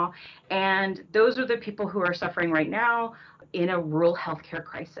Gma. And those are the people who are suffering right now in a rural healthcare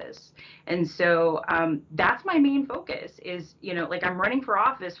crisis. And so that's my main focus is, like I'm running for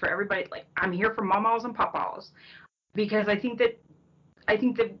office for everybody. Like I'm here for mamas and papas because I think that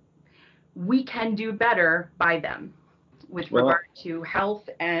we can do better by them with regard to health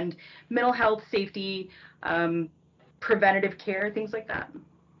and mental health, safety, preventative care, things like that.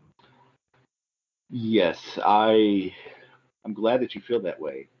 Yes, I'm glad that you feel that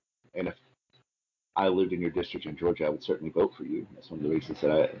way. And if I lived in your district in Georgia, I would certainly vote for you. That's one of the reasons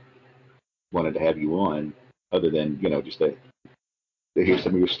that I wanted to have you on, other than, just to hear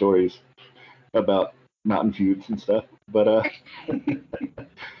some of your stories about mountain feuds and stuff. But,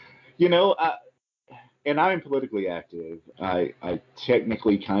 and I'm politically active. I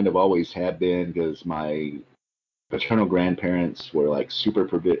technically kind of always have been because my paternal grandparents were like super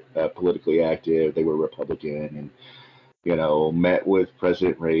politically active. They were Republican and, met with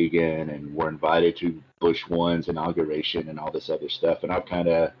President Reagan and were invited to Bush 1's inauguration and all this other stuff. And I've kind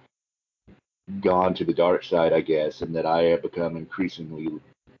of gone to the dark side, I guess, and that I have become increasingly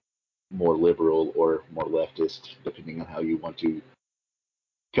more liberal or more leftist, depending on how you want to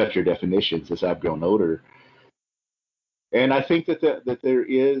cut your definitions as I've grown older. And I think that there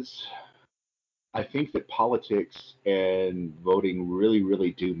is, I think that politics and voting really,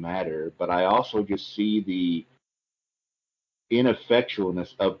 really do matter, but I also just see the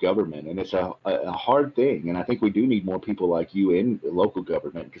ineffectualness of government, and it's a hard thing. And I think we do need more people like you in local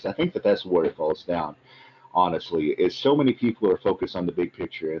government, because I think that that's where it falls down. Honestly, is so many people are focused on the big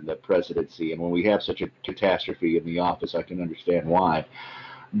picture and the presidency, and when we have such a catastrophe in the office, I can understand why.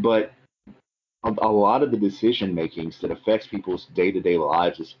 But a lot of the decision makings that affects people's day-to-day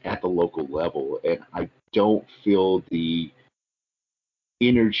lives is at the local level, and I don't feel the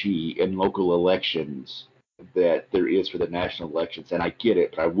energy in local elections that there is for the national elections. And I get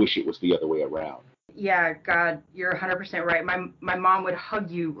it, but I wish it was the other way around. Yeah, God, you're 100% right. My mom would hug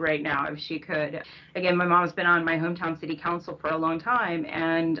you right now if she could. Again, my mom's been on my hometown city council for a long time,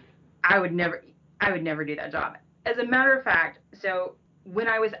 and I would never I would never do that job. As a matter of fact, so when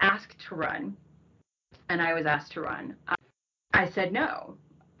I was asked to run, and I was asked to run, I said no.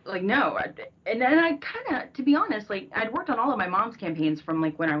 Like no, and then I kind of, to be honest, like I'd worked on all of my mom's campaigns from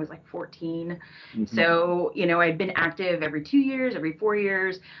like when I was like 14. Mm-hmm. So, I'd been active every 2 years, every 4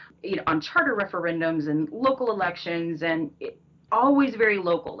 years, on charter referendums and local elections, and always very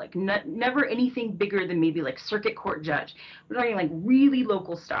local, like never anything bigger than maybe like circuit court judge. We're talking like really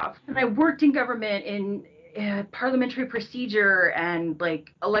local stuff. And I worked in government in parliamentary procedure and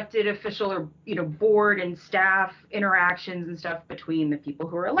like elected official or board and staff interactions and stuff between the people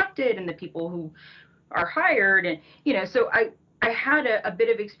who are elected and the people who are hired. And so I had a bit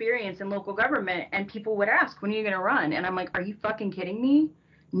of experience in local government, and people would ask, when are you going to run? And I'm like, are you fucking kidding me?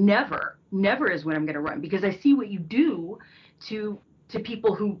 Never is when I'm going to run, because I see what you do to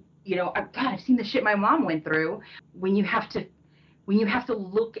people who, God, I've seen the shit my mom went through. When you have to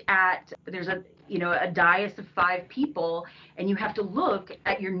look at, there's a dais of 5 people, and you have to look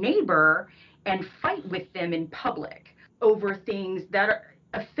at your neighbor and fight with them in public over things that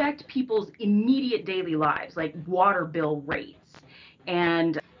affect people's immediate daily lives, like water bill rates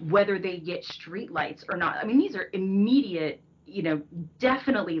and whether they get street lights or not. I mean, these are immediate,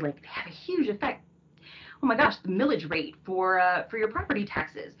 definitely, like, they have a huge effect. Oh my gosh, the millage rate for your property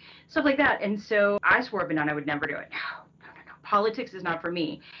taxes, stuff like that. And so I swore up and down I would never do it. No. Politics is not for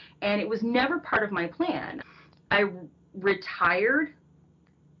me. And it was never part of my plan. I retired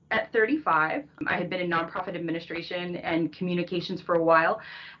at 35. I had been in nonprofit administration and communications for a while.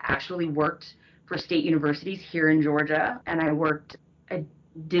 I actually worked for state universities here in Georgia, and I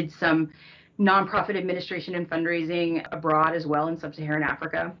did some nonprofit administration and fundraising abroad as well in sub-Saharan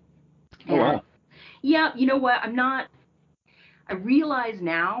Africa. Oh And wow. yeah, you know what? I realize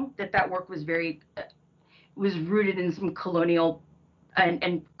now that work was rooted in some colonial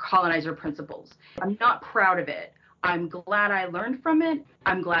and colonizer principles. I'm not proud of it. I'm glad I learned from it.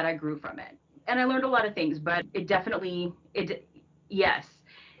 I'm glad I grew from it. And I learned a lot of things, but yes,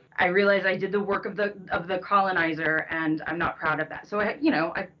 I realize I did the work of the colonizer, and I'm not proud of that. So I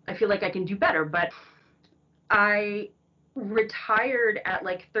feel like I can do better, but I retired at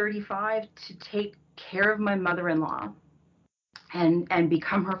like 35 to take care of my mother-in-law and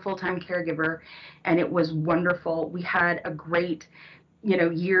become her full-time caregiver, and it was wonderful. We had a great,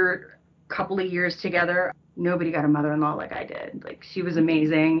 couple of years together. Nobody got a mother-in-law like I did. Like, she was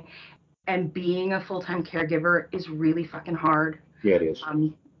amazing, and being a full-time caregiver is really fucking hard. Yeah, it is.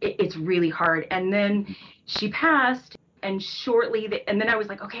 It's really hard. And then she passed, and and then I was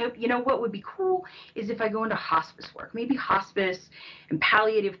like, okay, what would be cool is if I go into hospice work, maybe hospice and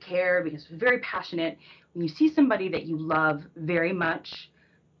palliative care, because I'm very passionate. When you see somebody that you love very much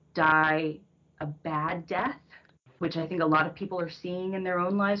die a bad death, which I think a lot of people are seeing in their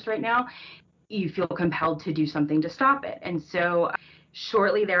own lives right now, you feel compelled to do something to stop it. And so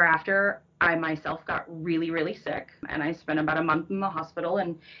shortly thereafter, I myself got really, really sick, and I spent about a month in the hospital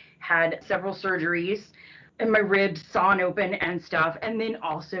and had several surgeries, and my ribs sawn open and stuff, and then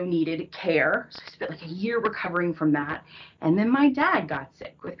also needed care. So I spent like a year recovering from that. And then my dad got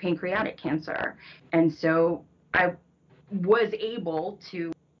sick with pancreatic cancer. And so I was able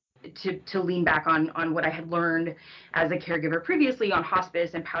to lean back on what I had learned as a caregiver previously on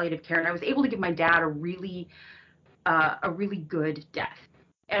hospice and palliative care, and I was able to give my dad a really good death.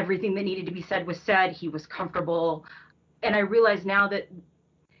 Everything that needed to be said was said. He was comfortable, and I realize now that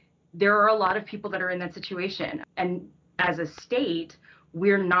there are a lot of people that are in that situation, and as a state,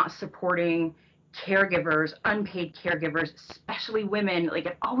 we're not supporting caregivers, unpaid caregivers, especially women. Like,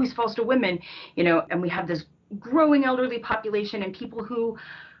 it always falls to women, and we have this growing elderly population and people who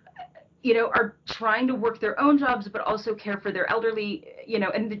are trying to work their own jobs, but also care for their elderly,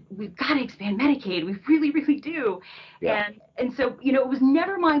 and we've got to expand Medicaid. We really, really do. Yeah. And so, it was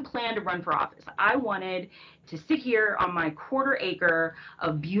never my plan to run for office. I wanted to sit here on my quarter acre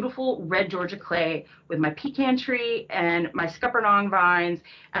of beautiful red Georgia clay with my pecan tree and my scuppernong vines,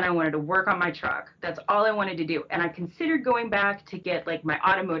 and I wanted to work on my truck. That's all I wanted to do. And I considered going back to get like my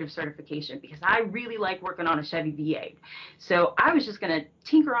automotive certification, because I really like working on a Chevy V8. So I was just going to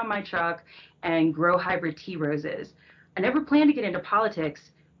tinker on my truck and grow hybrid tea roses. I never planned to get into politics,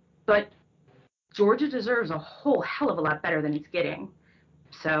 but Georgia deserves a whole hell of a lot better than it's getting.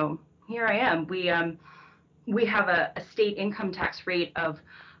 So here I am. We have a state income tax rate of,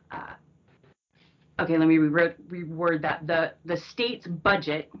 okay, let me reword that. The state's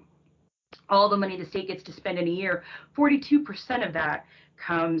budget, all the money the state gets to spend in a year, 42% of that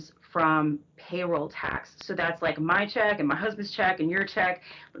comes from payroll tax. So that's like my check and my husband's check and your check.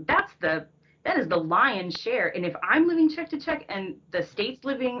 That is the lion's share. And if I'm living check to check and the state's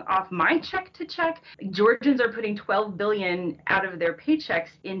living off my check to check, Georgians are putting $12 billion out of their paychecks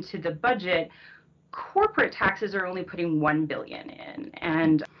into the budget. Corporate taxes are only putting $1 billion in.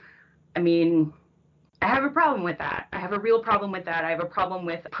 And I mean, I have a problem with that. I have a real problem with that. I have a problem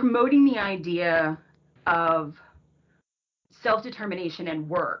with promoting the idea of self-determination and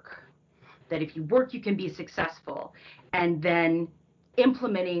work, that if you work, you can be successful, and then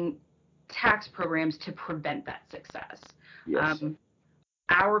implementing tax programs to prevent that success. Yes.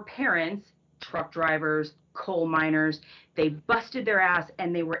 Our parents, truck drivers, coal miners, they busted their ass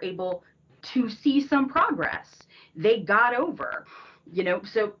and they were able to see some progress. They got over,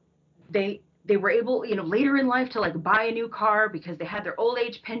 so they were able, later in life to like buy a new car because they had their old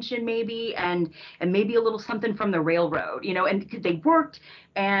age pension maybe, and maybe a little something from the railroad, and they worked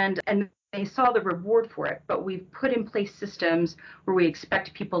and they saw the reward for it. But we've put in place systems where we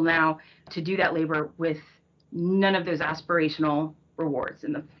expect people now to do that labor with none of those aspirational rewards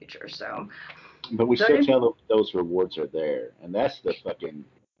in the future. But we still tell them those rewards are there, and that's the fucking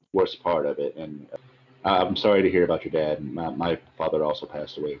worst part of it. And I'm sorry to hear about your dad. My father also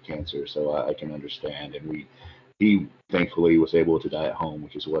passed away of cancer, so I can understand. And he thankfully was able to die at home,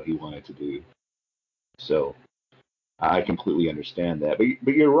 which is what he wanted to do. So I completely understand that.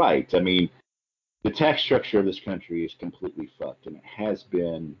 But you're right. I mean, the tax structure of this country is completely fucked, and it has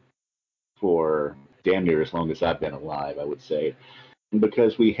been for damn near as long as I've been alive, I would say,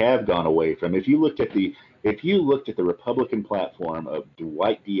 because we have gone away from. If you looked at the Republican platform of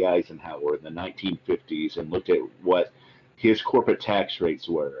Dwight D. Eisenhower in the 1950s and looked at what his corporate tax rates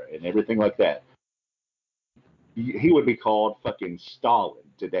were and everything like that, he would be called fucking Stalin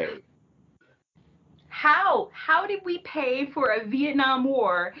today. How did we pay for a Vietnam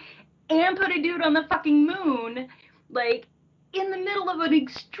War and put a dude on the fucking moon, like, in the middle of an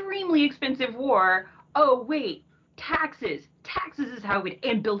extremely expensive war? Oh wait, taxes is how we,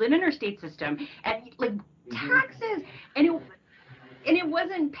 and build an interstate system, and like taxes. And it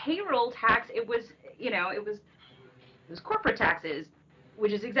wasn't payroll tax, it was, it was corporate taxes,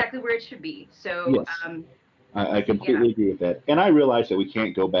 which is exactly where it should be. So Yes. I completely agree with that. And I realize that we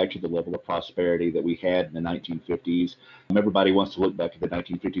can't go back to the level of prosperity that we had in the 1950s. Everybody wants to look back at the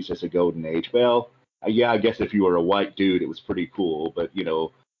 1950s as a golden age. Well, yeah, I guess if you were a white dude, it was pretty cool. But,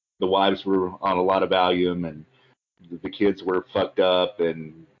 the wives were on a lot of Valium and the kids were fucked up.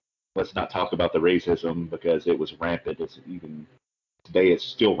 And let's not talk about the racism because it was rampant. It's even today, it's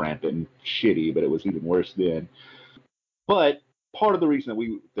still rampant and shitty, but it was even worse then. But part of the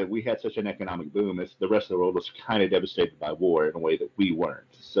reason that we had such an economic boom is the rest of the world was kind of devastated by war in a way that we weren't.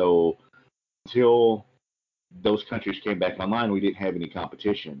 So until those countries came back online, we didn't have any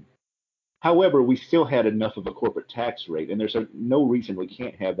competition. However, we still had enough of a corporate tax rate, and there's no reason we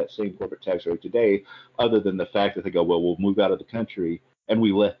can't have that same corporate tax rate today, other than the fact that they go, well, we'll move out of the country, and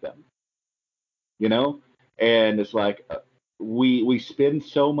we let them, And it's like we spend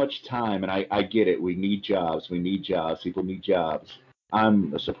so much time, and I get it. We need jobs. People need jobs.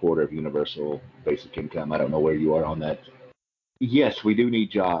 I'm a supporter of universal basic income. I don't know where you are on that. Yes, we do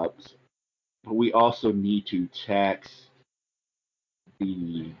need jobs, but we also need to tax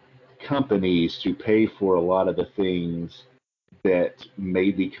the companies to pay for a lot of the things that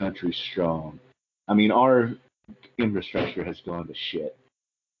made the country strong. I mean, our infrastructure has gone to shit.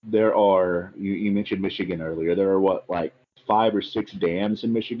 There are, you mentioned Michigan earlier, there are what, like 5 or 6 dams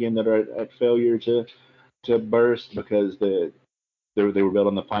in Michigan that are at failure to burst because they were built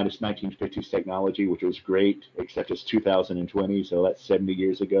on the finest 1950s technology, which was great, except it's 2020, so that's 70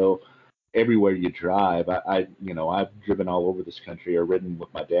 years ago. Everywhere you drive, I've driven all over this country or ridden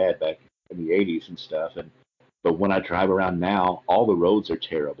with my dad back in the 80s and stuff, but when I drive around now, all the roads are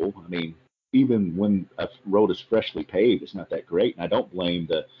terrible. I mean, even when a road is freshly paved, it's not that great, and I don't blame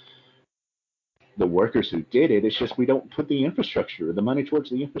the workers who did it. It's just we don't put the infrastructure, the money towards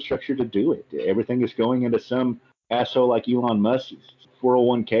the infrastructure to do it. Everything is going into some asshole like Elon Musk's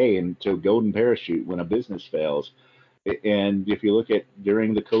 401k and to a golden parachute when a business fails. And if you look at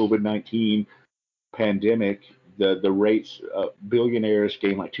during the COVID-19 pandemic, the rates, billionaires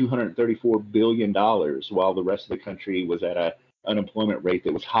gained like $234 billion while the rest of the country was at a unemployment rate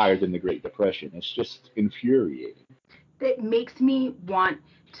that was higher than the Great Depression. It's just infuriating. That makes me want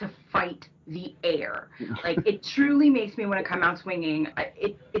to fight the air. Like, it truly makes me want to come out swinging.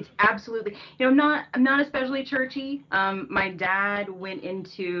 It's absolutely, I'm not especially churchy. My dad went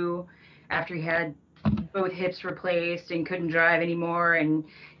into, after he had both hips replaced and couldn't drive anymore, and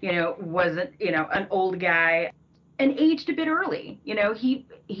wasn't, an old guy, and aged a bit early.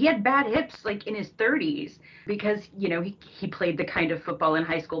 He had bad hips like in his 30s because he played the kind of football in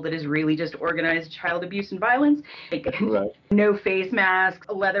high school that is really just organized child abuse and violence, like Right. no face masks,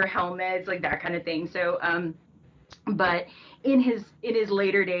 leather helmets, like that kind of thing. So but in his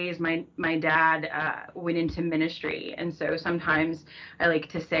later days, my dad went into ministry, and so sometimes I like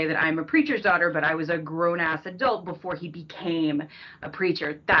to say that I'm a preacher's daughter, but I was a grown ass adult before he became a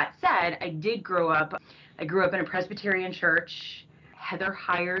preacher. That said, I grew up in a Presbyterian church. Heather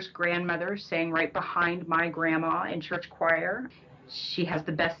Heyer's grandmother sang right behind my grandma in church choir. She has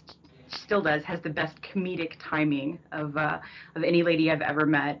the best, still does, has the best comedic timing of any lady I've ever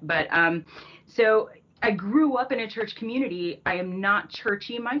met. But so I grew up in a church community. I am not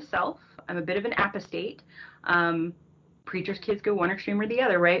churchy myself. I'm a bit of an apostate. Preacher's kids go one extreme or the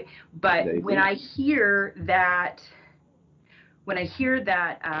other, right? But when I hear that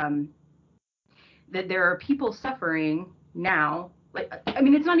that there are people suffering now, like, I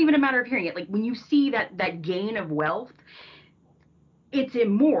mean, it's not even a matter of hearing it. Like, when you see that gain of wealth, it's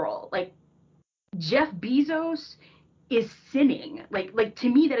immoral. Like, Jeff Bezos is sinning. Like to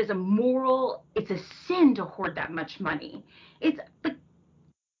me, that is it's a sin to hoard that much money. It's like,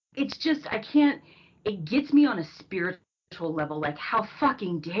 it's just, I can't, it gets me on a spiritual level. Like, how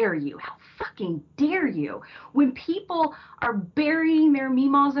fucking dare you? How fucking dare you? When people are burying their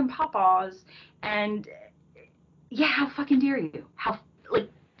meemaws and papas, and yeah, how fucking dare you? How, like,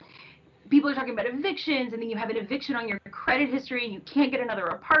 people are talking about evictions, and then you have an eviction on your credit history and you can't get another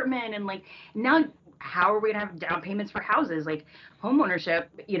apartment, and like, now how are we gonna have down payments for houses? Like, homeownership,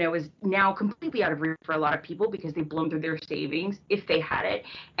 is now completely out of reach for a lot of people because they've blown through their savings if they had it.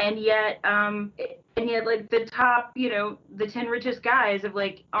 And yet like the top, the 10 richest guys have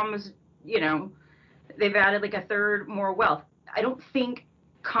like almost, they've added like a third more wealth. I don't think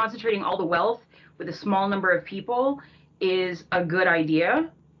concentrating all the wealth with a small number of people is a good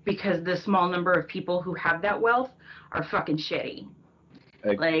idea, because the small number of people who have that wealth are fucking shitty.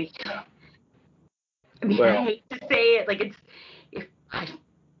 Like, I mean, I hate to say it, like,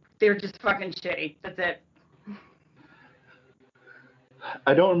 they're just fucking shitty. That's it.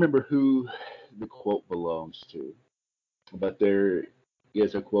 I don't remember who the quote belongs to, but there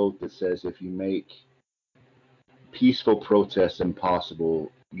is a quote that says, if you make peaceful protests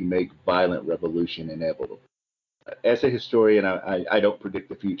impossible, you make violent revolution inevitable. As a historian, I don't predict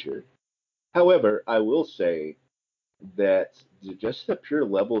the future. However, I will say that just the pure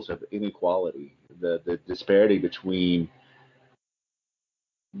levels of inequality, the disparity between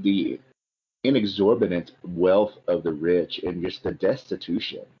the inexorbitant wealth of the rich and just the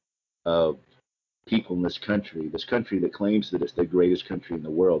destitution of people in this country that claims that it's the greatest country in the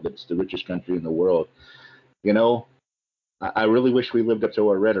world, that it's the richest country in the world. You know, I really wish we lived up to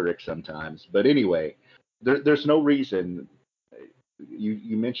our rhetoric sometimes. But anyway, there's no reason.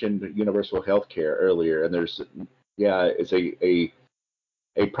 You mentioned universal health care earlier, and it's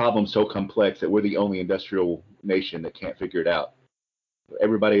a problem so complex that we're the only industrial nation that can't figure it out.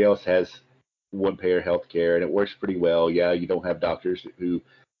 Everybody else has one payer health care, and it works pretty well. Yeah, you don't have doctors who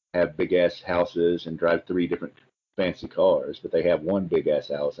have big ass houses and drive 3 different fancy cars, but they have one big ass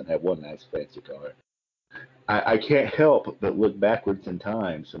house and have one nice fancy car. I can't help but look backwards in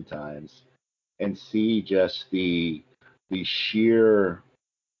time sometimes and see just the sheer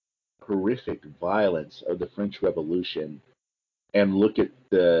horrific violence of the French Revolution, and look at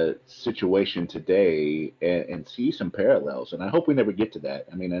the situation today and see some parallels. And I hope we never get to that.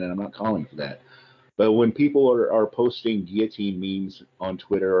 I mean, and I'm not calling for that. But when people are posting guillotine memes on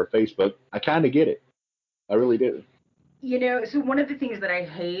Twitter or Facebook, I kind of get it. I really do. So one of the things that I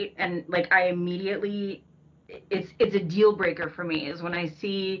hate, and like I immediately, it's a deal breaker for me, is when I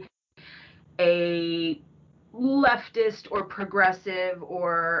see a leftist or progressive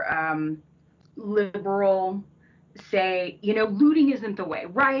or liberal say, looting isn't the way,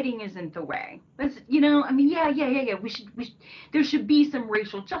 rioting isn't the way. That's, I mean, yeah. There should be some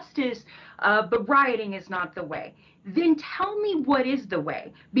racial justice, but rioting is not the way. Then tell me what is the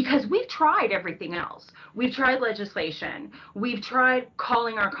way, because we've tried everything else. We've tried legislation. We've tried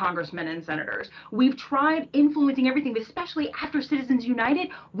calling our congressmen and senators. We've tried influencing everything, but especially after Citizens United,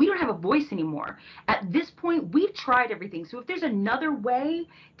 we don't have a voice anymore. At this point, we've tried everything. So if there's another way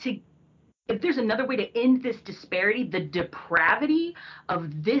to end this disparity, the depravity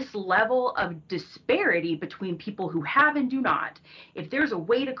of this level of disparity between people who have and do not, if there's a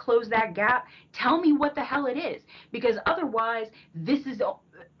way to close that gap, tell me what the hell it is. Because otherwise,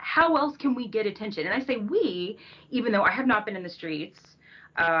 how else can we get attention? And I say we, even though I have not been in the streets.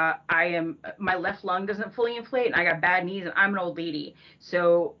 My left lung doesn't fully inflate, and I got bad knees, and I'm an old lady.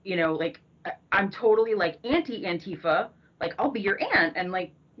 So, like, I'm totally like anti-Antifa. Like I'll be your aunt and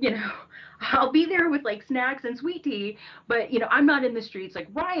like, I'll be there with like snacks and sweet tea, but I'm not in the streets like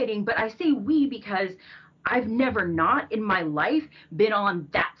rioting, but I say we because I've never not in my life been on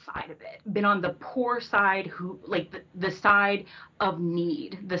that side of it, been on the poor side who like the side of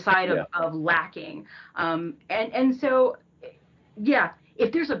need, the side Yeah. of lacking. And so yeah,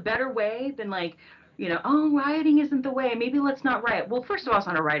 if there's a better way than like, oh, rioting isn't the way, maybe let's not riot. Well, first of all, it's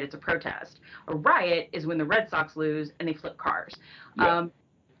not a riot, it's a protest. A riot is when the Red Sox lose and they flip cars. Yeah.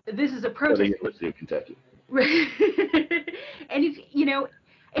 This is a Or the protest. University of Kentucky. And if,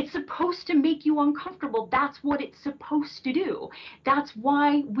 it's supposed to make you uncomfortable. That's what it's supposed to do. That's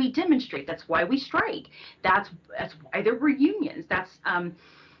why we demonstrate. That's why we strike. That's why there were unions. That's,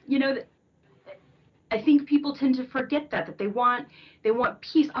 you know, I think people tend to forget that they want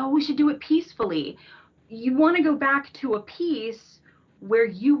peace. Oh, we should do it peacefully. You want to go back to a peace where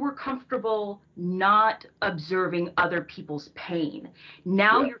you were comfortable not observing other people's pain.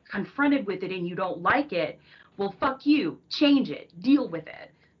 Now Yeah. you're confronted with it and you don't like it. Well, fuck you. Change it. Deal with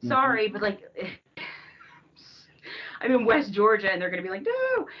it. Mm-hmm. Sorry, but like I'm in West Georgia and they're going to be like,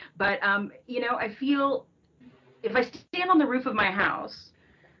 "No." But I feel if I stand on the roof of my house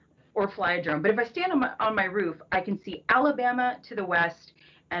or fly a drone. But if I stand on my roof, I can see Alabama to the west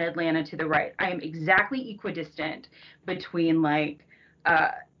and Atlanta to the right. I am exactly equidistant between like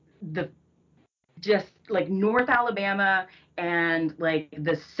the just like North Alabama and like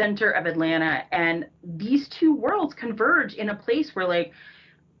the center of Atlanta. And these two worlds converge in a place where like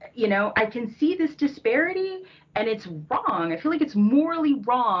I can see this disparity and it's wrong. I feel like it's morally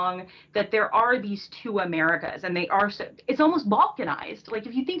wrong that there are these two Americas and they are so, it's almost balkanized. Like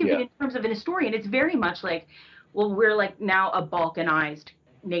if you think of it Yeah. in terms of an historian, it's very much like, well, we're like now a balkanized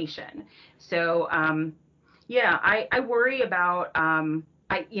nation. So, yeah, I worry about,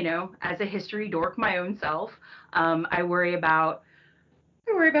 as a history dork, my own self, I worry about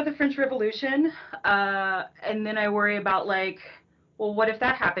the French Revolution, and then I worry about like, well, what if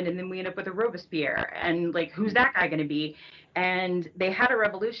that happened, and then we end up with a Robespierre, and like, who's that guy going to be? And they had a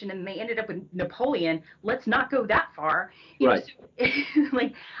revolution, and they ended up with Napoleon. Let's not go that far, Right. So,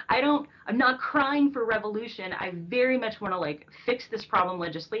 like, I'm not crying for revolution. I very much want to like fix this problem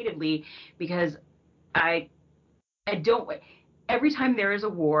legislatively because I, I don't. Every time there is a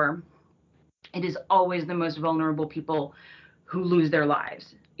war, it is always the most vulnerable people who lose their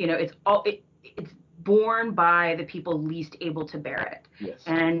lives. It's borne by the people least able to bear it. Yes.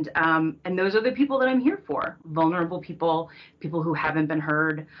 And those are the people that I'm here for. Vulnerable people, people who haven't been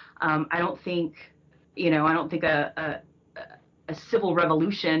heard. I don't think, a civil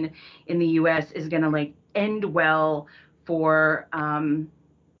revolution in the U.S. is going to like end well for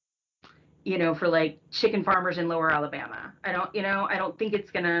for like chicken farmers in lower Alabama. I don't think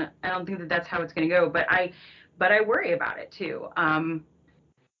I don't think that that's how it's gonna go, but I worry about it too.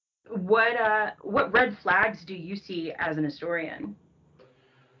 What red flags do you see as an historian?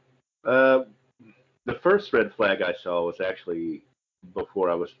 Uh, the first red flag I saw was actually before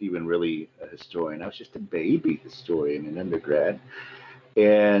I was even really a historian. I was just a baby historian in undergrad.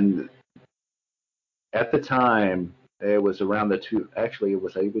 And at the time, it was around actually, it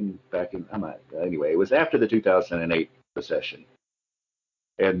was even back in, anyway, it was after the 2008 recession.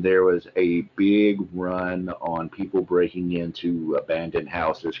 And there was a big run on people breaking into abandoned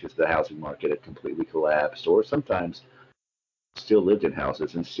houses because the housing market had completely collapsed, or sometimes still lived in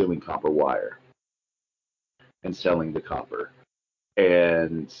houses and stealing copper wire and selling the copper.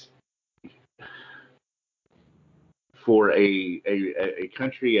 And for a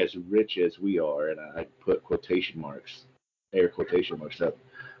country as rich as we are, and I put quotation marks, air quotation marks up,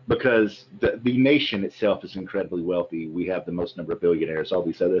 because the nation itself is incredibly wealthy. We have the most number of billionaires, all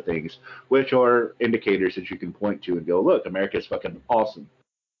these other things, which are indicators that you can point to and go, look, America is fucking awesome.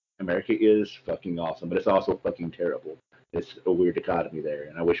 America is fucking awesome, but it's also fucking terrible. It's a weird dichotomy there,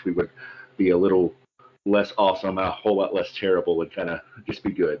 and I wish we would be a little less awesome and a whole lot less terrible and kind of just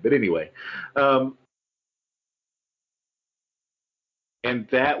be good. But anyway, um, and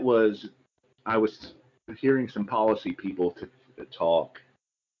that was I was hearing some policy people to talk,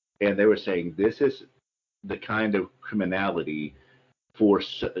 and they were saying this is the kind of criminality for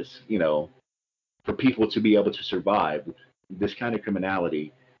for people to be able to survive. This kind of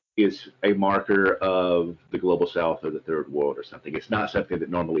criminality is a marker of the global south or the third world or something. It's not something that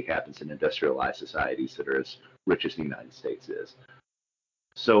normally happens in industrialized societies that are as rich as the United States is.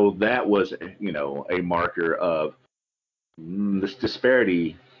 So that was, a marker of this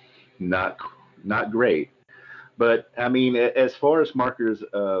disparity, not not great. But I mean, as far as markers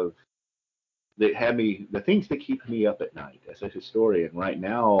of the things that keep me up at night as a historian right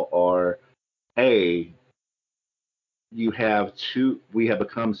now are A, we have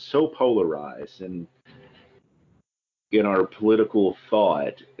become so polarized in our political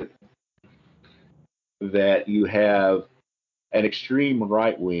thought that you have an extreme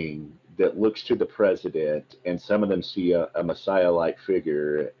right wing that looks to the president, and some of them see a messiah like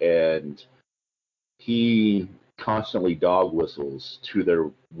figure, and he constantly dog whistles to their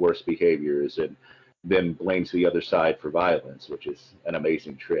worst behaviors and then blames the other side for violence, which is an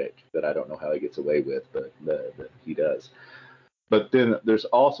amazing trick that I don't know how he gets away with, but he does. But then there's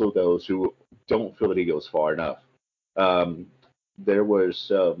also those who don't feel that he goes far enough. Um, there was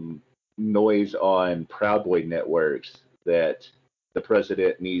some noise on Proud Boy networks that the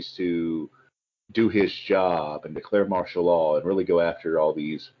president needs to do his job and declare martial law and really go after all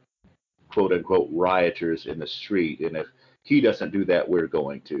these quote unquote rioters in the street. And if he doesn't do that, we're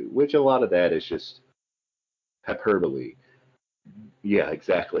going to, which a lot of that is just hyperbole. Yeah,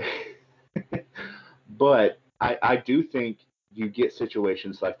 exactly. But I do think you get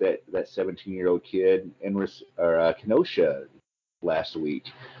situations like that 17-year-old kid in Kenosha last week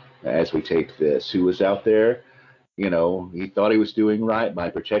as we taped this, who was out there. He thought he was doing right by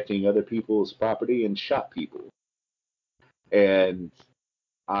protecting other people's property and shot people. And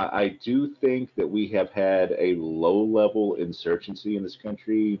I do think that we have had a low level insurgency in this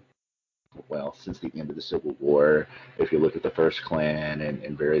country, well, since the end of the Civil War, if you look at the first Klan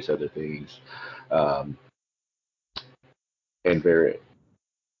and various other things, um, and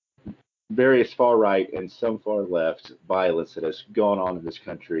various far right and some far left violence that has gone on in this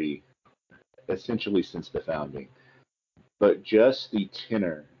country essentially since the founding. But just the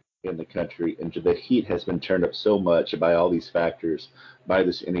tenor in the country and the heat has been turned up so much by all these factors, by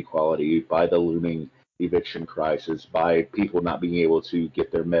this inequality, by the looming eviction crisis, by people not being able to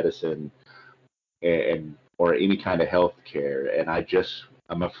get their medicine and or any kind of health care. And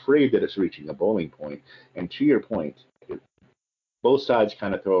I'm afraid that it's reaching a boiling point. And to your point, both sides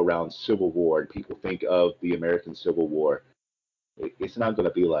kind of throw around Civil War, and people think of the American Civil War. It's not going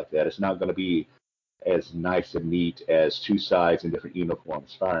to be like that. It's not going to be as nice and neat as two sides in different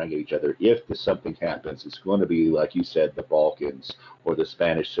uniforms firing at each other. If something happens, it's going to be, like you said, the Balkans or the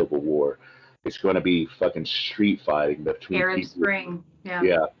Spanish Civil War. It's going to be fucking street fighting between Arab people. Spring. Yeah.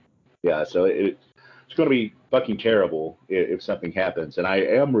 Yeah, yeah. So it's going to be fucking terrible if something happens. And I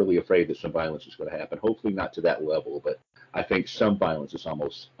am really afraid that some violence is going to happen. Hopefully not to that level, but I think some violence is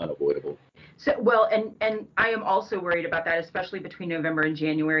almost unavoidable. So, well, and I am also worried about that, especially between November and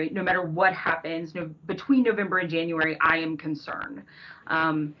January. No matter what happens, between November and January, I am concerned.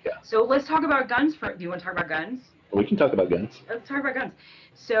 Yeah. So let's talk about guns. Do you want to talk about guns? We can talk about guns. Let's talk about guns.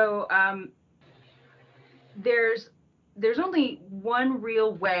 So there's only one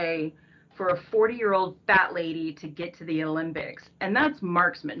real way for a 40-year-old fat lady to get to the Olympics, and that's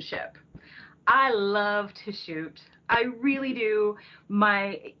marksmanship. I love to shoot. I really do.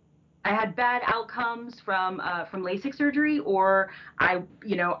 I had bad outcomes from LASIK surgery, or I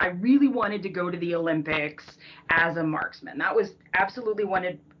really wanted to go to the Olympics as a marksman. That was absolutely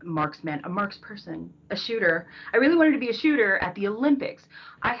wanted marksman, a marks person, a shooter. I really wanted to be a shooter at the Olympics.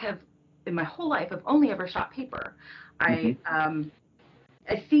 I have in my whole life I've only ever shot paper. Mm-hmm.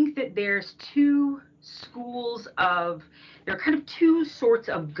 I think that there's there are kind of two sorts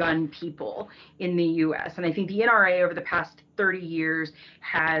of gun people in the U.S. And I think the NRA over the past 30 years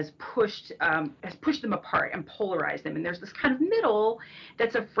has pushed them apart and polarized them. And there's this kind of middle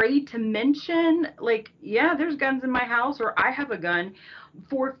that's afraid to mention, like, yeah, there's guns in my house, or I have a gun,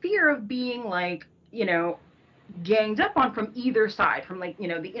 for fear of being like, ganged up on from either side, from like, the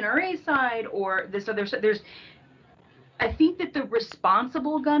NRA side or this other side. I think that the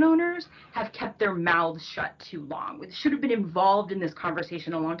responsible gun owners have kept their mouths shut too long. They should have been involved in this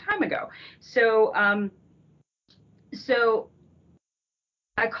conversation a long time ago. So, so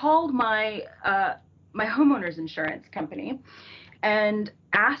I called my homeowner's insurance company and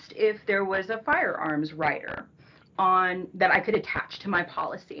asked if there was a firearms rider on that I could attach to my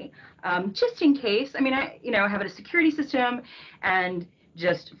policy, just in case. I mean, I have a security system, and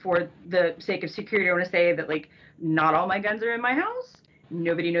just for the sake of security, I want to say that, like, not all my guns are in my house.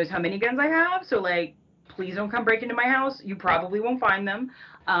 Nobody knows how many guns I have, so, like, please don't come break into my house. You probably won't find them.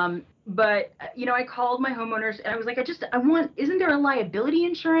 But I called my homeowners and I was like, isn't there a liability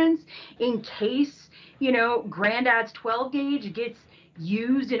insurance in case, granddad's 12 gauge gets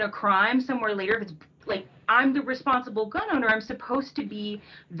used in a crime somewhere later? If it's like, I'm the responsible gun owner, I'm supposed to be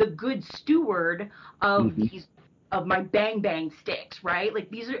the good steward of Mm-hmm. of my bang bang sticks, right?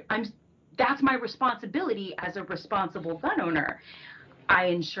 Like, that's my responsibility as a responsible gun owner. I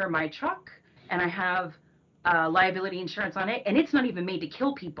insure my truck, and I have liability insurance on it, and it's not even made to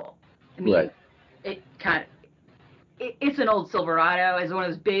kill people. I mean, Right. it kind of it's an old Silverado. It's one of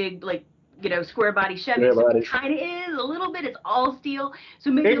those big, like, square body Chevys. So it kind of is a little bit. It's all steel,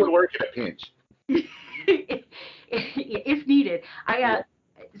 so maybe it would work in a pinch. if needed.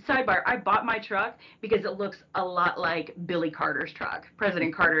 Sidebar, I bought my truck because it looks a lot like Billy Carter's truck,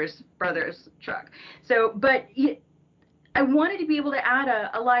 President Carter's brother's truck. So, but I wanted to be able to add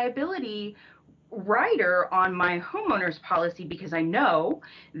a liability rider on my homeowner's policy because I know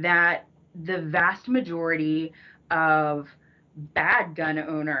that the vast majority of bad gun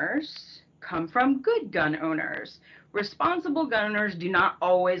owners come from good gun owners. Responsible gun owners do not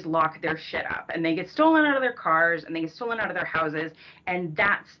always lock their shit up, and they get stolen out of their cars and they get stolen out of their houses, and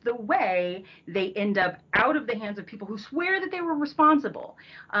that's the way they end up out of the hands of people who swear that they were responsible.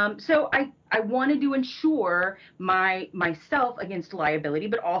 So I wanted to insure myself against liability,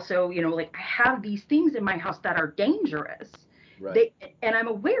 but also, like, I have these things in my house that are dangerous. Right. And I'm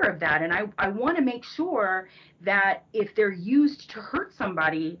aware of that, and I want to make sure that if they're used to hurt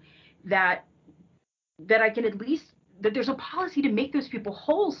somebody, that I can at least, that there's a policy to make those people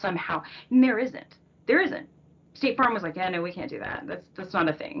whole somehow. And there isn't. There isn't. State Farm was like, yeah, no, we can't do that. That's not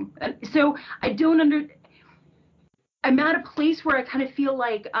a thing. And so I'm at a place where I kind of feel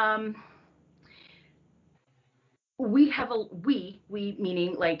like we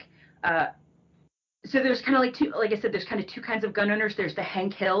meaning like so there's kind of like like I said, there's kind of two kinds of gun owners. There's the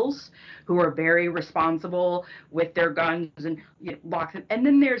Hank Hills, who are very responsible with their guns and lock them. And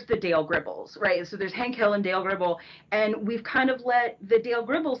then there's the Dale Gribbles, right? So there's Hank Hill and Dale Gribble, and we've kind of let the Dale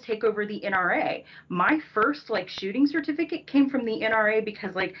Gribbles take over the NRA. My first like shooting certificate came from the NRA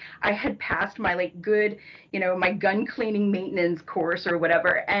because like I had passed my like good, my gun cleaning maintenance course or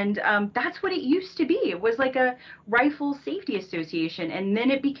whatever, and that's what it used to be. It was like a rifle safety association, and then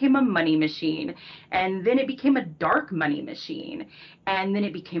it became a money machine, and then it became a dark money machine, and then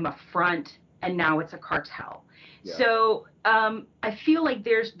it became a front, and now it's a cartel. Yeah. So I feel like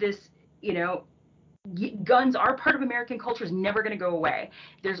there's this, guns are part of American culture, is never going to go away.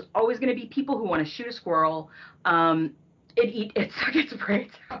 There's always going to be people who want to shoot a squirrel, eat it, suck its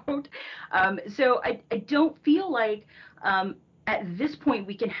brains out. So I don't feel like at this point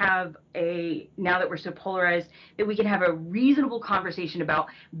we can have now that we're so polarized, that we can have a reasonable conversation about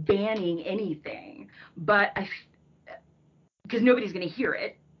banning anything. But because nobody's going to hear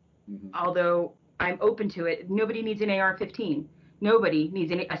it, although I'm open to it. Nobody needs an AR-15. Nobody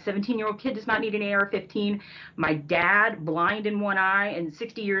needs a 17-year-old kid does not need an AR-15. My dad, blind in one eye and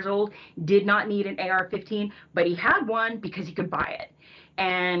 60 years old, did not need an AR-15, but he had one because he could buy it.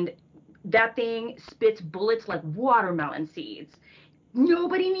 And that thing spits bullets like watermelon seeds.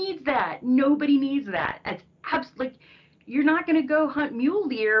 Nobody needs that. Nobody needs that. It's absolutely, you're not going to go hunt mule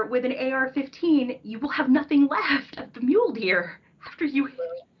deer with an AR-15. You will have nothing left of the mule deer after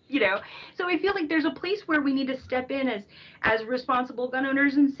so I feel like there's a place where we need to step in as responsible gun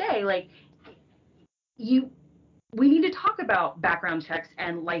owners and say, like, we need to talk about background checks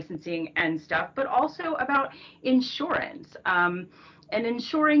and licensing and stuff, but also about insurance, and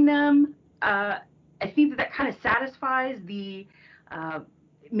insuring them. I think that kind of satisfies the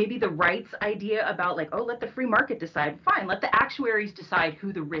maybe the rights idea about like, oh, let the free market decide. Fine, let the actuaries decide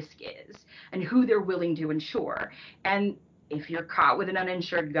who the risk is and who they're willing to insure. And if you're caught with an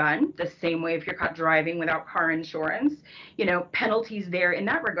uninsured gun, the same way if you're caught driving without car insurance, penalties there in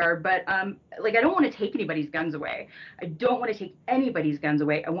that regard. But like, I don't want to take anybody's guns away. I don't want to take anybody's guns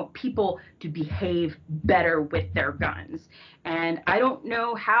away. I want people to behave better with their guns. And I don't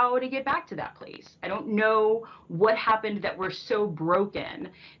know how to get back to that place. I don't know what happened that we're so broken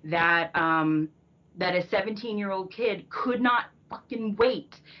that that a 17-year-old kid could not fucking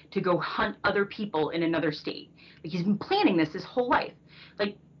wait to go hunt other people in another state. Like, he's been planning this his whole life.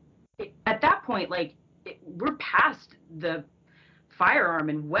 Like, at that point, like, we're past the firearm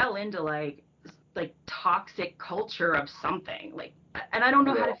and well into like toxic culture of something. Like, and I don't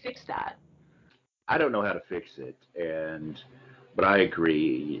know how to fix that. I don't know how to fix it, but I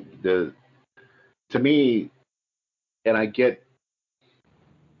agree. To me, and I get,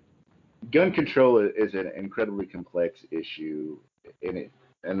 gun control is an incredibly complex issue,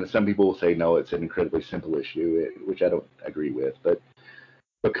 and some people will say no, it's an incredibly simple issue, which I don't agree with. But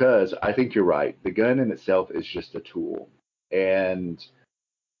because I think you're right, the gun in itself is just a tool, and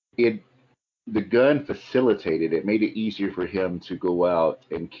the gun facilitated it, made it easier for him to go out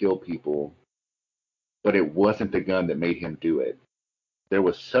and kill people, but it wasn't the gun that made him do it. There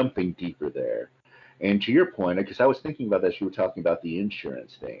was something deeper there. And to your point, because I was thinking about that, you were talking about the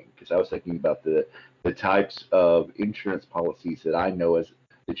insurance thing, because I was thinking about the types of insurance policies that I know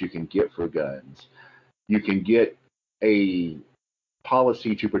that you can get for guns. You can get a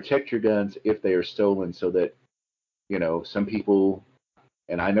policy to protect your guns if they are stolen, so that some people,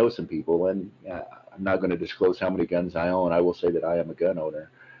 and I know some people, and I'm not going to disclose how many guns I own. I will say that I am a gun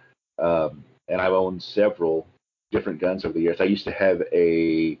owner, and I've owned several different guns over the years. I used to have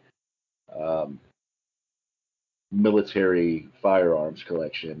a um, military firearms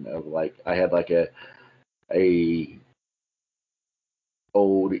collection of I had a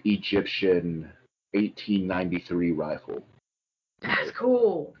old Egyptian 1893 rifle. That's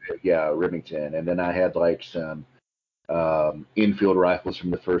cool. Yeah, Remington, and then I had some infield rifles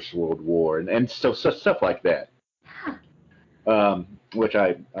from the First World War, and so stuff like that. Which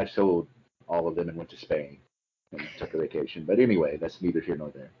I sold all of them and went to Spain and took a vacation. But anyway, that's neither here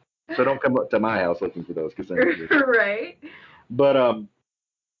nor there. So don't come up to my house looking for those, because right. But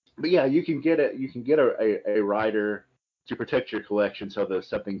yeah, you can get a rider to protect your collection, so that if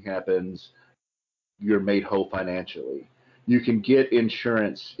something happens, you're made whole financially. You can get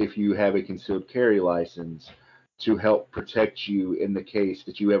insurance if you have a concealed carry license to help protect you in the case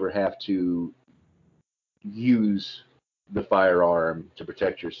that you ever have to use the firearm to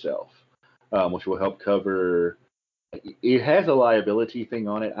protect yourself, which will help cover. It has a liability thing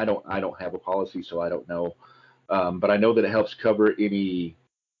on it. I don't have a policy, so I don't know. But I know that it helps cover any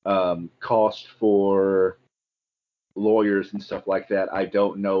cost for lawyers and stuff like that. I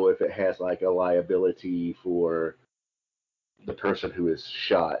don't know if it has a liability for the person who is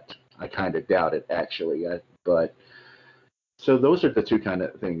shot. I kind of doubt it, actually. But so those are the two kind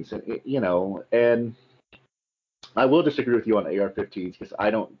of things, and I will disagree with you on AR-15s, because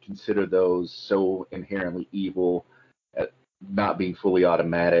I don't consider those so inherently evil at not being fully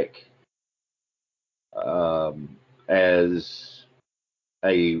automatic as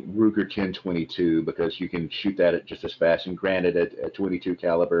a Ruger 10/22, because you can shoot that at just as fast. And granted, a 22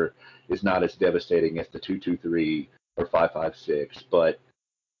 caliber is not as devastating as the 223 or 5.56, but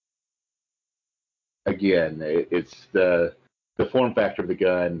again, it's the form factor of the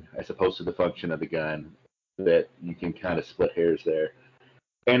gun as opposed to the function of the gun that you can kind of split hairs there.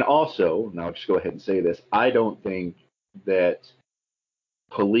 And also, and I'll just go ahead and say this, I don't think that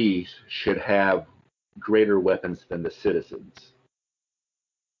police should have greater weapons than the citizens,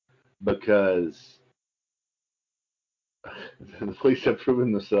 because the police have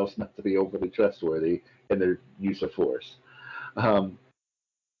proven themselves not to be overly trustworthy in their use of force. Um,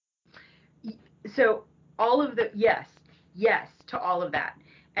 So all of the yes to all of that.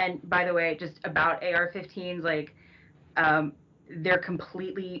 And by the way, just about AR-15s, um, they're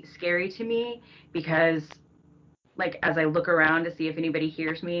completely scary to me, because as I look around to see if anybody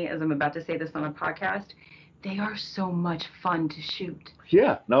hears me as I'm about to say this on a podcast, they are so much fun to shoot.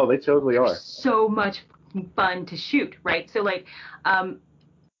 yeah, no, they totally are. So much fun to shoot, right? So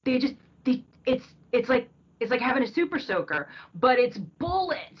they just it's like having a super soaker, but it's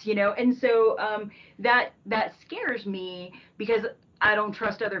bullets, And so that scares me, because I don't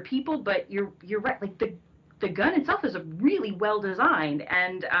trust other people. But you're right. The gun itself is really well designed,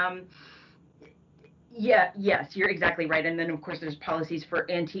 and yeah, yes, you're exactly right. And then of course there's policies for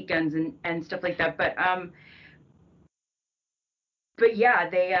antique guns and stuff like that. But yeah,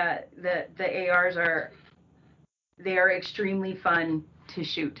 the ARs are extremely fun to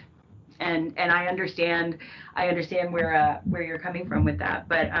shoot. And I understand where you're coming from with that.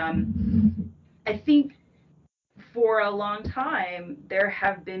 But I think for a long time there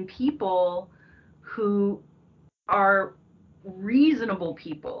have been people who are reasonable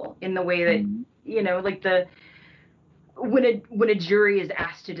people, in the way that the when a jury is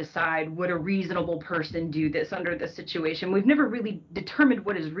asked to decide, would a reasonable person do this under this situation, we've never really determined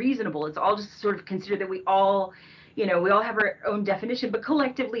what is reasonable. It's all just sort of considered that we all have our own definition, but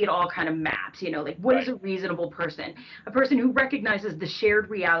collectively it all kind of maps. What is a reasonable person? A person who recognizes the shared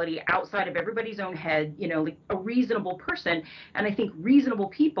reality outside of everybody's own head, a reasonable person. And I think reasonable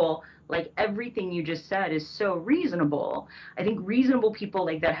people, like everything you just said, is so reasonable. I think reasonable people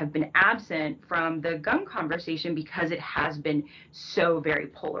like that have been absent from the gun conversation, because it has been so very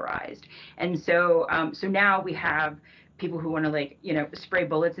polarized. And so now we have people who want to spray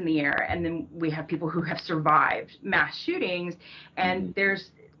bullets in the air, and then we have people who have survived mass shootings. And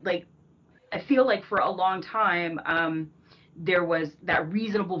there's I feel like for a long time there was that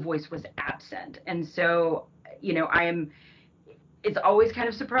reasonable voice was absent. And so it's always kind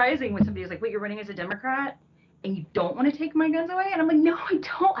of surprising when somebody's like, wait, you're running as a Democrat and you don't want to take my guns away? And I'm like, no, I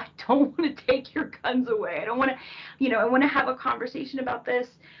don't want to take your guns away. I don't want to, I want to have a conversation about this.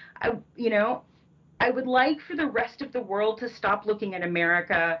 I would like for the rest of the world to stop looking at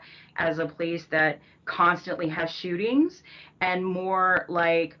America as a place that constantly has shootings, and more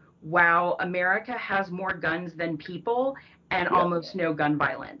like wow, America has more guns than people and almost no gun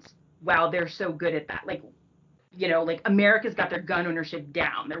violence. Wow, they're so good at that. Like, like America's got their gun ownership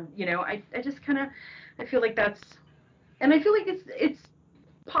down. I just kind of, I feel like that's, and I feel like it's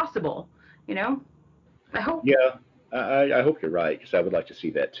possible, I hope. Yeah, I hope you're right because I would like to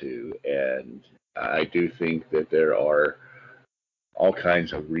see that too. And I do think that there are all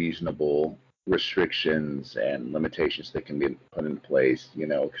kinds of reasonable restrictions and limitations that can be put in place,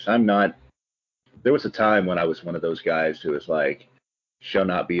 because I'm not, there was a time when I was one of those guys who was like, shall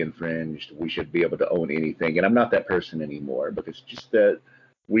not be infringed. We should be able to own anything. And I'm not that person anymore because just that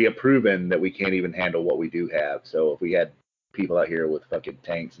we have proven that we can't even handle what we do have. So if we had people out here with fucking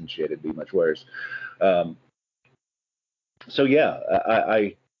tanks and shit, it'd be much worse. Um, so yeah,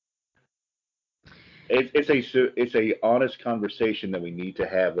 it's a honest conversation that we need to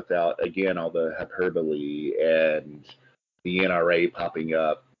have without, again, all the hyperbole and the NRA popping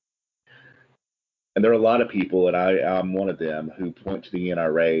up. And there are a lot of people, and I'm one of them, who point to the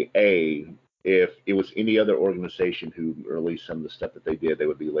NRA. If it was any other organization who released some of the stuff that they did, they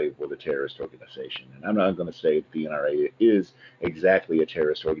would be labeled a terrorist organization. And I'm not going to say that the NRA is exactly a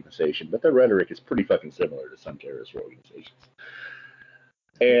terrorist organization, but their rhetoric is pretty fucking similar to some terrorist organizations.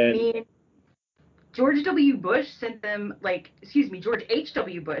 And I mean, George W. Bush sent them, George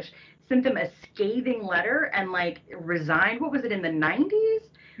H.W. Bush sent them a scathing letter and resigned. What was it, in the 90s?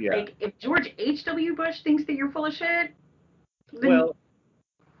 yeah. Like, if George H.W. Bush thinks that you're full of shit, then Well,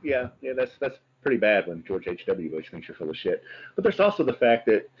 yeah, that's pretty bad when George H.W. Bush thinks you're full of shit. But there's also the fact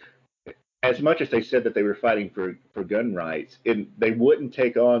that as much as they said that they were fighting for gun rights, they wouldn't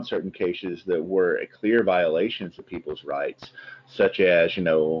take on certain cases that were clear violations of people's rights, such as,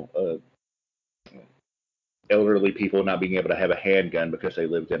 elderly people not being able to have a handgun because they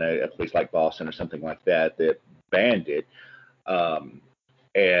lived in a place like Boston or something like that banned it.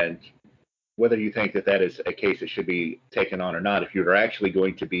 And whether you think that that is a case that should be taken on or not, if you're actually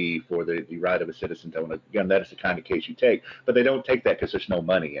going to be for the right of a citizen to own a gun, that is the kind of case you take. But they don't take that because there's no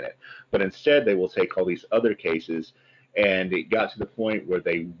money in it. But instead, they will take all these other cases. And it got to the point where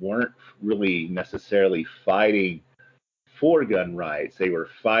they weren't really necessarily fighting for gun rights. They were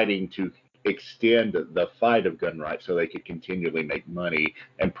fighting to extend the fight of gun rights so they could continually make money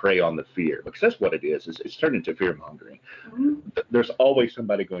and prey on the fear, because that's what it is. It's turned into fear mongering. mm-hmm. There's always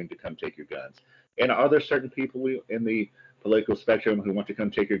somebody going to come take your guns. And are there certain people in the political spectrum who want to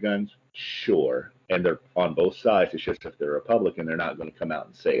come take your guns? Sure. And they're on both sides. It's just if they're Republican, they're not going to come out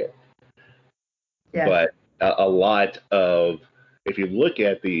and say it. Yes. But a lot of, if you look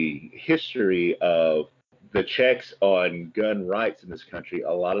at the history of the checks on gun rights in this country,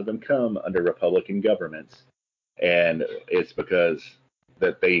 a lot of them come under Republican governments. And it's because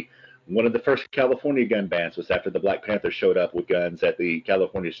one of the first California gun bans was after the Black Panthers showed up with guns at the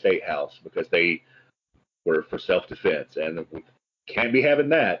California State House because they were for self-defense. And we can't be having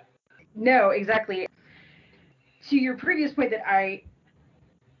that. No, exactly. To your previous point that I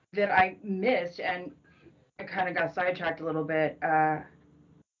missed, and I kind of got sidetracked a little bit.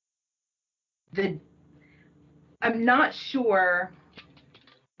 I'm not sure.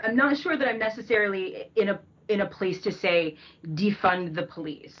 I'm not sure that I'm necessarily in a place to say defund the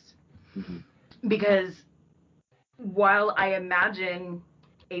police, Mm-hmm. because while I imagine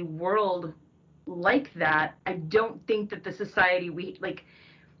a world like that, I don't think that the society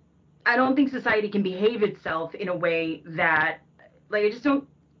I don't think society can behave itself in a way that, I just don't.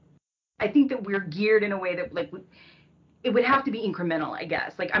 I think that we're geared in a way that it would have to be incremental, I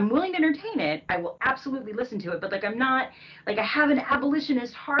guess. I'm willing to entertain it. I will absolutely listen to it, but I'm not, I have an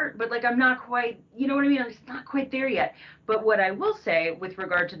abolitionist heart, but I'm not quite, you know what I mean? I'm just not quite there yet. But what I will say with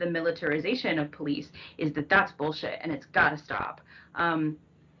regard to the militarization of police is that that's bullshit and it's got to stop.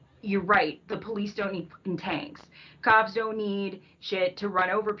 You're right. The police don't need fucking tanks. Cops don't need shit to run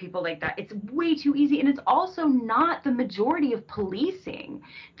over people like that. It's way too easy. And it's also not the majority of policing.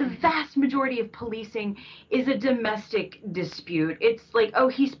 The vast majority of policing is a domestic dispute. It's oh,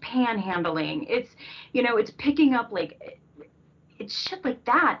 he's panhandling. It's picking up it's shit like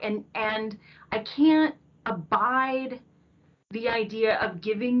that. And I can't abide the idea of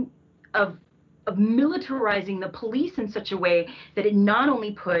of militarizing the police in such a way that it not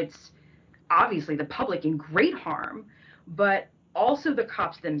only puts obviously the public in great harm, but also the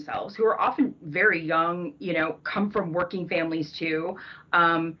cops themselves, who are often very young, come from working families too.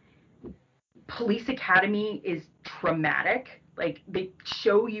 Police Academy is traumatic. They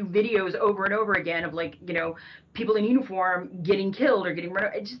show you videos over and over again of people in uniform getting killed or getting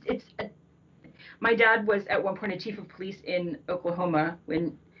run. My dad was at one point a chief of police in Oklahoma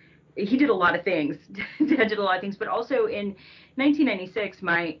when he did a lot of things. Dad did a lot of things, but also in 1996,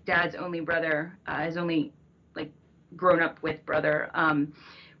 my dad's only brother, his only like grown up with brother,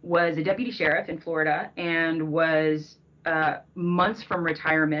 was a deputy sheriff in Florida and was months from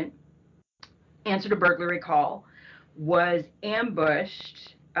retirement. Answered a burglary call, was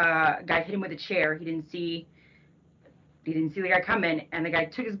ambushed. Guy hit him with a chair. He didn't see the guy coming, and the guy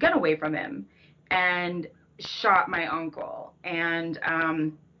took his gun away from him and shot my uncle. And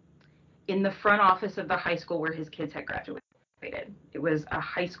in the front office of the high school where his kids had graduated. It was a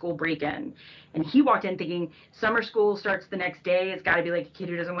high school break-in, and he walked in thinking summer school starts the next day. It's got to be like a kid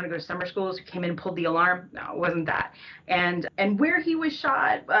who doesn't want to go to summer school, who came in and pulled the alarm. No, it wasn't that. And where he was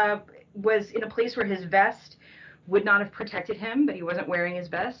shot was in a place where his vest would not have protected him, but he wasn't wearing his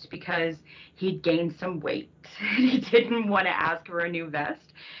vest because he'd gained some weight. He didn't want to ask for a new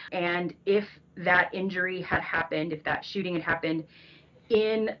vest. And if that injury had happened, if that shooting had happened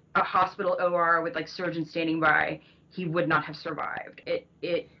in a hospital OR with like surgeons standing by, he would not have survived.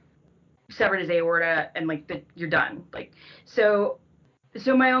 It severed his aorta, and like you're done. Like so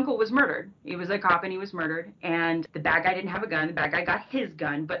my uncle was murdered. He was a cop and he was murdered. And the bad guy didn't have a gun. The bad guy got his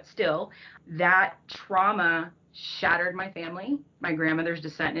gun, but still, that trauma shattered my family. My grandmother's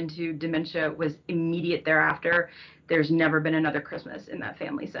descent into dementia was immediate thereafter. There's never been another Christmas in that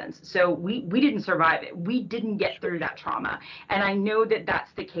family since. So we didn't survive it. We didn't get through that trauma. And I know that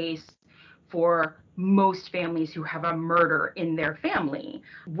that's the case for most families who have a murder in their family,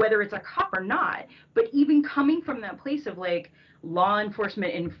 whether it's a cop or not. But even coming from that place of like law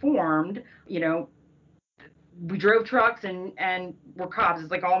enforcement informed, we drove trucks and we're cops.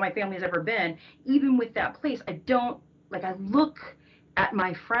 It's like all my family's ever been. Even with that place, I look at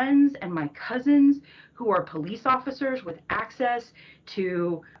my friends and my cousins who are police officers with access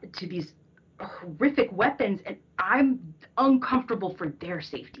to these horrific weapons, and I'm uncomfortable for their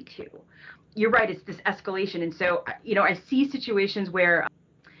safety too. You're right, it's this escalation. And so, I see situations where,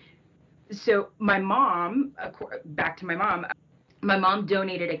 so my mom, back to my mom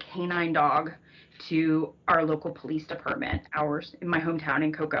donated a canine dog to our local police department, ours in my hometown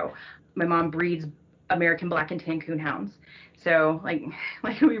in Cocoa. My mom breeds American Black and Tan Coonhounds. So like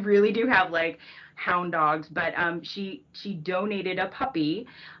we really do have like hound dogs, but she donated a puppy,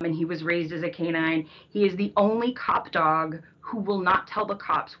 and he was raised as a canine. He is the only cop dog who will not tell the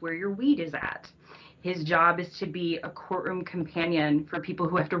cops where your weed is at. His job is to be a courtroom companion for people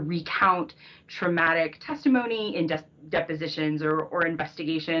who have to recount traumatic testimony in depositions or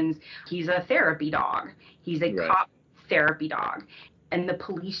investigations. He's a therapy dog. He's a cop therapy dog. And the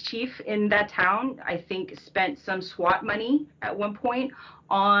police chief in that town, I think, spent some SWAT money at one point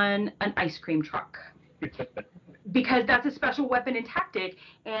on an ice cream truck. Because that's a special weapon and tactic,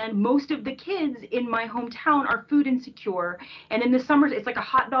 and most of the kids in my hometown are food insecure, and in the summers it's like a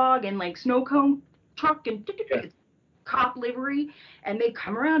hot dog and like snow cone truck and cop livery, and they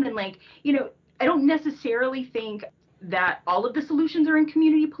come around and I don't necessarily think that all of the solutions are in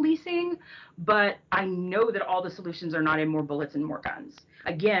community policing, but I know that all the solutions are not in more bullets and more guns.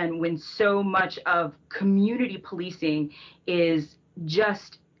 Again, when so much of community policing is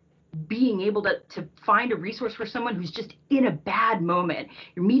just being able to find a resource for someone who's just in a bad moment.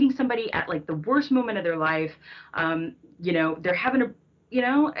 You're meeting somebody at like the worst moment of their life. They're having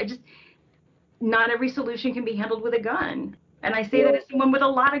I just, not every solution can be handled with a gun. And I say that as someone with a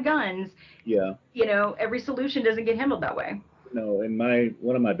lot of guns. Yeah. Every solution doesn't get handled that way. No, and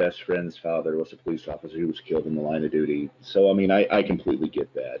one of my best friend's father was a police officer who was killed in the line of duty. So I mean, I completely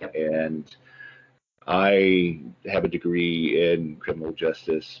get that. Yep. And I have a degree in criminal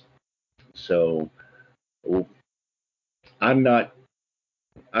justice. So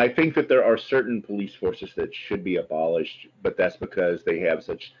I think that there are certain police forces that should be abolished, but that's because they have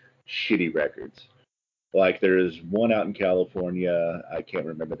such shitty records. Like there is one out in California, I can't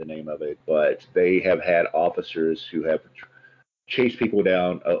remember the name of it, but they have had officers who have chased people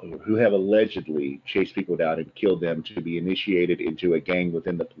down, who have allegedly chased people down and killed them to be initiated into a gang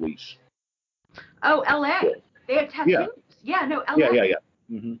within the police. Oh, LA. They have tattoos. Yeah, no, LA. Yeah.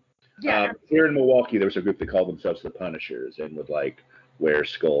 Mm-hmm. Yeah. Here in Milwaukee, there was a group that called themselves the Punishers and would like wear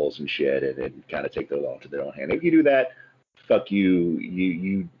skulls and shit and kind of take the law into their own hand. If you do that, fuck you.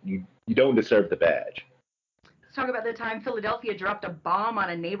 You don't deserve the badge. Let's talk about the time Philadelphia dropped a bomb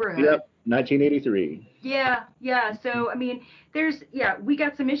on a neighborhood. Yep, 1983. Yeah. So, I mean, we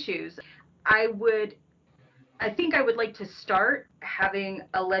got some issues. I think I would like to start having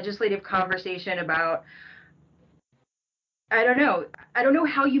a legislative conversation about, I don't know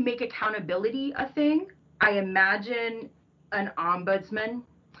how you make accountability a thing. I imagine an ombudsman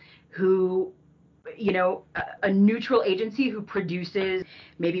who a neutral agency who produces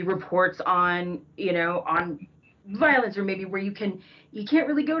maybe reports on, on violence, or maybe where you can't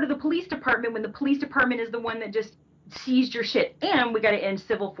really go to the police department when the police department is the one that just seized your shit. And we got to end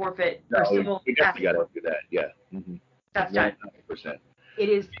civil forfeit or civil. We definitely got to do that. Yeah. Mm-hmm. That's done. 100%. It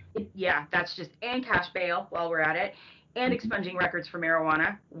is. Yeah, that's just, and cash bail while we're at it, and expunging records for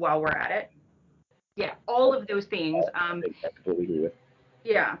marijuana while we're at it. Yeah, all of those things. I completely agree with.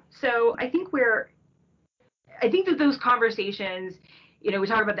 Yeah. So I think that those conversations, we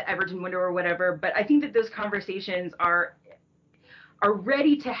talk about the Everton window or whatever, but I think that those conversations are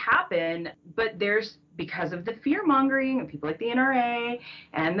ready to happen, but there's, because of the fear mongering of people like the NRA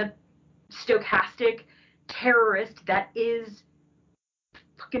and the stochastic terrorist that is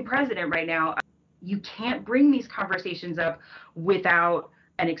fucking president right now, you can't bring these conversations up without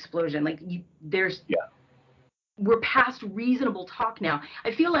an explosion. Like, we're past reasonable talk now.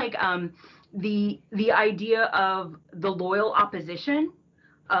 I feel like the idea of the loyal opposition,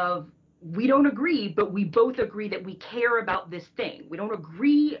 of we don't agree, but we both agree that we care about this thing. We don't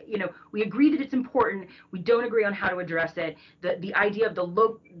agree, we agree that it's important. We don't agree on how to address it. The idea of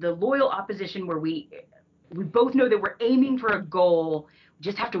the loyal opposition, where we both know that we're aiming for a goal, we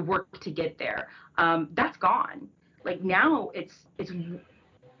just have to work to get there. That's gone. Like, now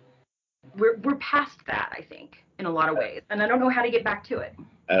we're past that, I think, in a lot of ways, and I don't know how to get back to it.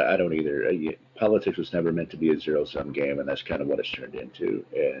 I don't either. Politics was never meant to be a zero-sum game, and that's kind of what it's turned into.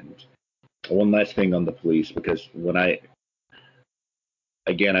 And one last thing on the police, because I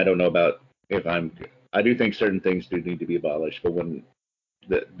don't know about I do think certain things do need to be abolished, but when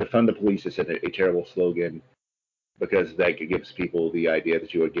defund the police is a terrible slogan, because that gives people the idea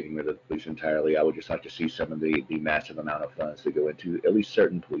that you are getting rid of the police entirely. I would just like to see some of the massive amount of funds that go into at least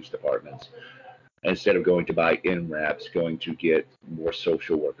certain police departments, instead of going to buy MRAPs, going to get more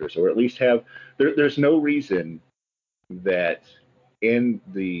social workers, or at least have, there's no reason that in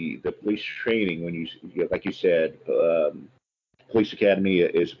the police training, when like you said, police academy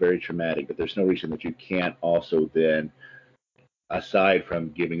is very traumatic, but there's no reason that you can't also then, aside from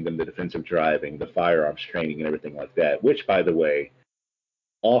giving them the defensive driving, the firearms training, and everything like that, which, by the way,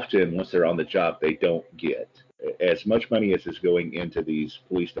 often once they're on the job, they don't get. As much money as is going into these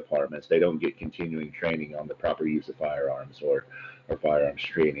police departments, they don't get continuing training on the proper use of firearms or firearms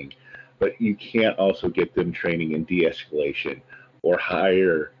training. But you can't also get them training in de-escalation, or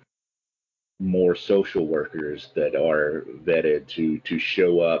hire more social workers that are vetted to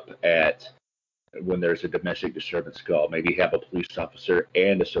show up at when there's a domestic disturbance call. Maybe have a police officer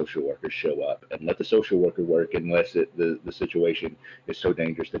and a social worker show up, and let the social worker work unless the situation is so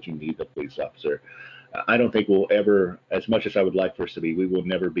dangerous that you need the police officer. I don't think we'll ever, as much as I would like for us to be, we will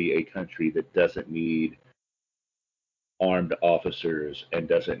never be a country that doesn't need armed officers and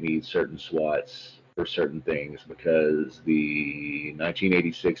doesn't need certain SWATs for certain things, because the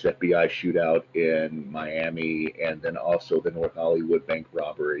 1986 FBI shootout in Miami, and then also the North Hollywood bank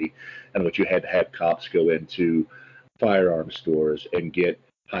robbery, and what you had to have cops go into firearm stores and get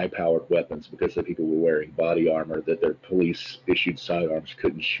high-powered weapons because the people were wearing body armor that their police-issued sidearms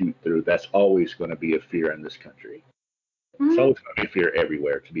couldn't shoot through. That's always going to be a fear in this country. It's always going to be a fear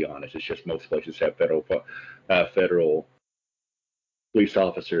everywhere, to be honest. It's just most places have federal police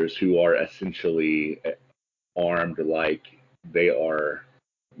officers who are essentially armed like they are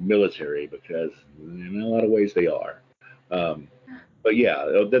military, because in a lot of ways they are. But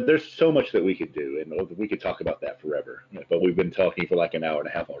yeah, there's so much that we could do, and we could talk about that forever. But we've been talking for like an hour and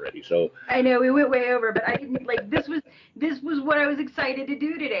a half already. So I know we went way over, but this was what I was excited to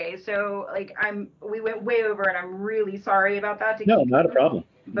do today. So we went way over, and I'm really sorry about that. No, not a problem.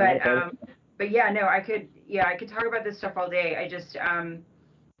 But yeah, no, I could talk about this stuff all day. I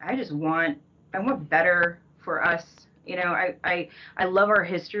want better for us. I love our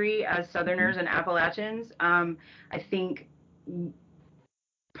history as Southerners and Appalachians. I think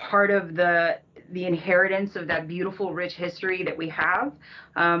part of the inheritance of that beautiful, rich history that we have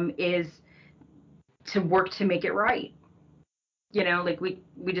is to work to make it right. We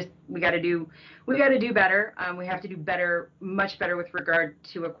got to do better. We have to do better, much better, with regard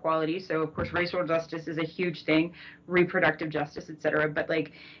to equality. So of course, racial justice is a huge thing, reproductive justice, etc. But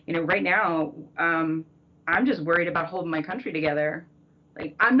right now, I'm just worried about holding my country together.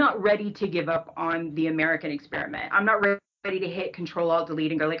 I'm not ready to give up on the American experiment. I'm not ready to hit Control Alt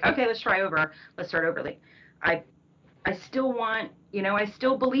Delete and go okay, let's try over. Let's start over. I still want, I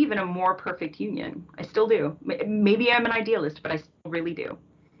still believe in a more perfect union. I still do. Maybe I'm an idealist, but I still really do.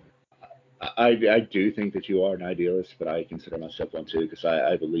 I do think that you are an idealist, but I consider myself one too, because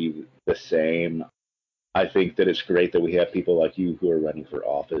I believe the same. I think that it's great that we have people like you who are running for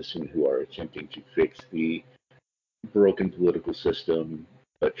office and who are attempting to fix the broken political system,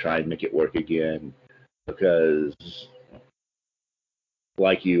 but try and make it work again. Because,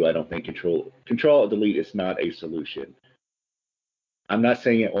 like you, I don't think control delete is not a solution. I'm not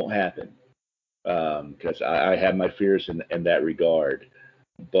saying it won't happen, because I have my fears in that regard,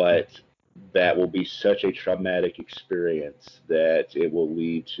 but that will be such a traumatic experience that it will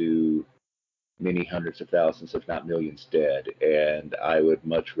lead to many hundreds of thousands, if not millions, dead. And I would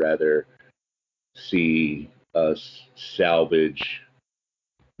much rather see us salvage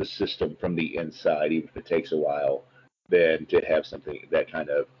the system from the inside, even if it takes a while, than to have something that kind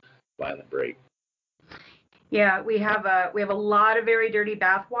of violent break. Yeah, we have a lot of very dirty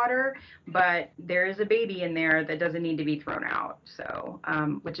bathwater, but there is a baby in there that doesn't need to be thrown out. So,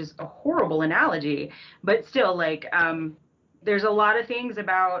 which is a horrible analogy, but still, like, there's a lot of things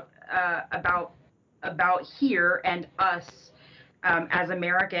about here and us, as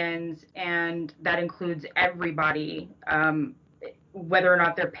Americans, and that includes everybody. Whether or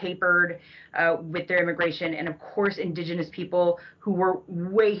not they're papered, with their immigration, and of course, indigenous people who were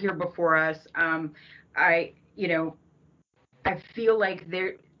way here before us. I, you know, I feel like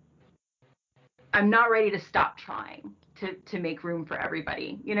I'm not ready to stop trying to make room for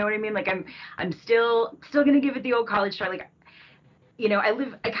everybody. You know what I mean? Like I'm still gonna give it the old college try. Like,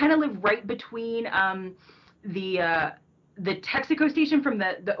 I kind of live right between the the Texaco station from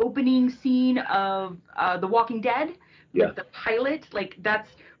the opening scene of The Walking Dead, Yeah. with the pilot. Like,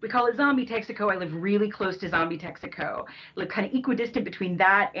 we call it Zombie Texaco. I live really close to Zombie Texaco. Like, kind of equidistant between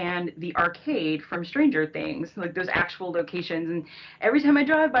that and the arcade from Stranger Things, like those actual locations. And every time I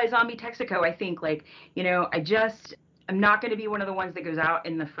drive by Zombie Texaco, I think, like, I'm not going to be one of the ones that goes out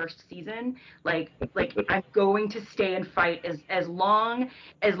in the first season. Like I'm going to stay and fight as long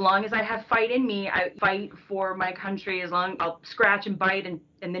as I have fight in me. I fight for my country. As long I'll scratch and bite and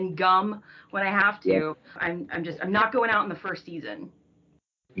then gum when I have to. Yeah. I'm not going out in the first season.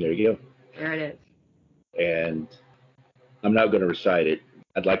 There you go. There it is. And I'm not going to recite it.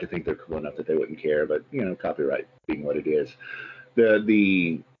 I'd like to think they're cool enough that they wouldn't care, but copyright being what it is.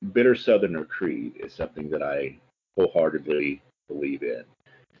 The Bitter Southerner Creed is something that I wholeheartedly believe in.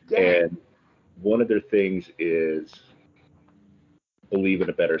 Yeah. And one of their things is believe in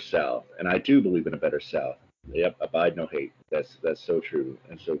a better South. And I do believe in a better South. Yep, abide no hate. That's so true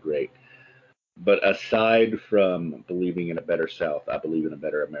and so great. But aside from believing in a better South, I believe in a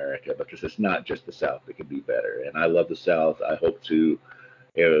better America, because it's not just the South that can be better. And I love the South. I hope to,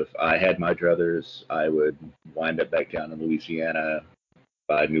 if I had my druthers, I would wind up back down in Louisiana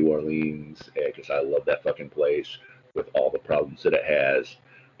by New Orleans, because I love that fucking place with all the problems that it has.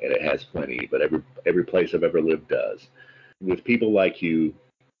 And it has plenty, but every place I've ever lived does. With people like you,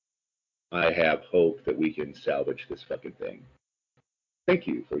 I have hope that we can salvage this fucking thing. Thank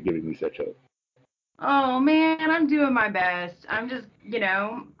you for giving me such hope. Oh man, I'm doing my best. I'm just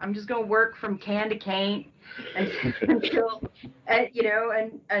gonna work from can to can't until,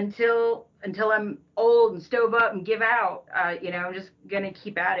 until I'm old and stove up and give out. I'm just gonna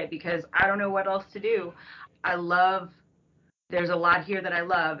keep at it because I don't know what else to do. I love. There's a lot here that I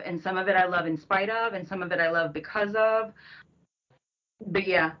love, and some of it I love in spite of, and some of it I love because of. But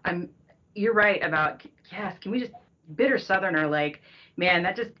yeah, you're right about, yes, can we just, bitter southerner, like, man,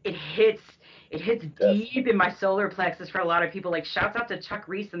 that just, it hits deep in my solar plexus for a lot of people. Like, shouts out to Chuck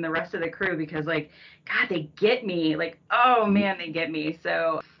Reese and the rest of the crew, because, like, God, they get me. Like, oh man, they get me.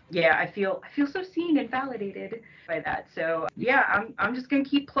 So yeah, I feel so seen and validated by that. So yeah, I'm just gonna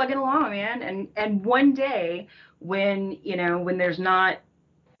keep plugging along, man. And one day, when there's not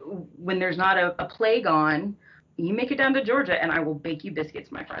a plague on, you make it down to Georgia and I will bake you biscuits,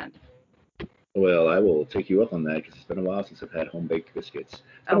 my friend. Well, I will take you up on that, because it's been a while since I've had home baked biscuits. It's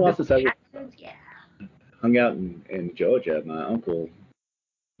been a Oh, while since I yeah. hung out in Georgia. My uncle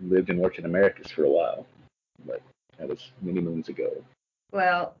lived and worked in Americas for a while, but that was many moons ago.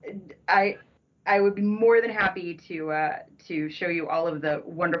 Well, I would be more than happy to show you all of the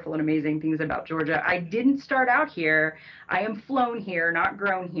wonderful and amazing things about Georgia. I didn't start out here. I am flown here, not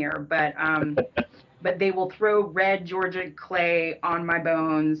grown here, but they will throw red Georgia clay on my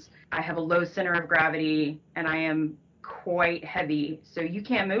bones. I have a low center of gravity and I am quite heavy. So you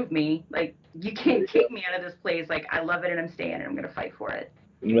can't move me. Like, you can't kick me out of this place. Like, I love it and I'm staying and I'm going to fight for it.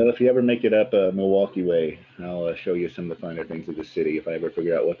 Well, if you ever make it up Milwaukee way, I'll show you some of the finer things of the city if I ever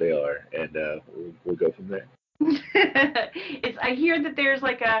figure out what they are, and we'll go from there. I hear that there's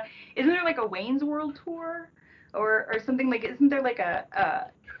like isn't there like a Wayne's World tour or something, like, isn't there like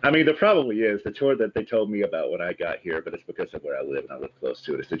I mean, there probably is the tour that they told me about when I got here, but it's because of where I live and I live close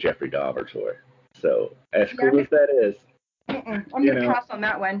to it. It's the Jeffrey Dahmer tour. So as Yeah, cool as that is, I'm you gonna know, pass on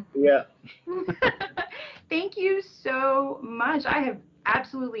that one. yeah. Thank you so much. I have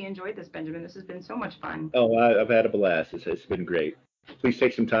absolutely enjoyed this, Benjamin. This has been so much fun. Oh, I've had a blast. It's been great. Please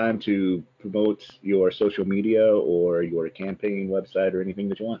take some time to promote your social media or your campaign website or anything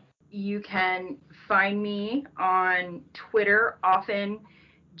that you want. You can find me on Twitter, often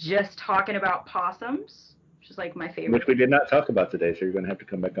just talking about possums, which is like my favorite Which we thing. did not talk about today, so you're going to have to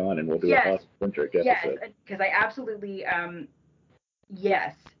come back on and we'll do a Yes, post-centric yes, episode. because I absolutely,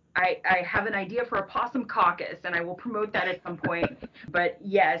 yes, I have an idea for a possum caucus, and I will promote that at some point. But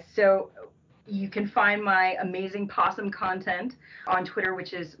yes, so you can find my amazing possum content on Twitter,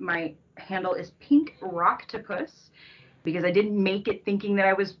 which is my handle is Pink Rocktopus, because I didn't make it thinking that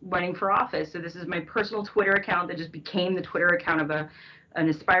I was running for office. So this is my personal Twitter account that just became the Twitter account of an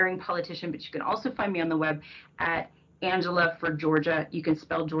aspiring politician. But you can also find me on the web at Angela for Georgia. You can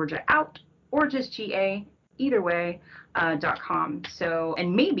spell Georgia out or just GA, either way, .com. So,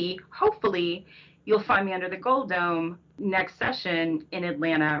 and maybe, hopefully, you'll find me under the Gold Dome next session in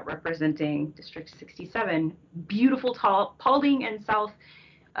Atlanta representing District 67, beautiful Paulding and South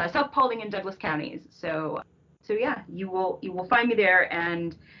Paulding and Douglas counties. So yeah, you will find me there,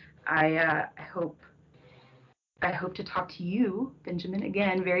 and I hope to talk to you, Benjamin,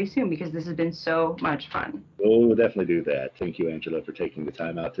 again very soon, because this has been so much fun. We'll definitely do that. Thank you, Angela, for taking the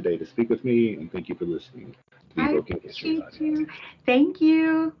time out today to speak with me, and thank you for listening to the I Evoking History appreciate Podcast. you. Thank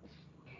you.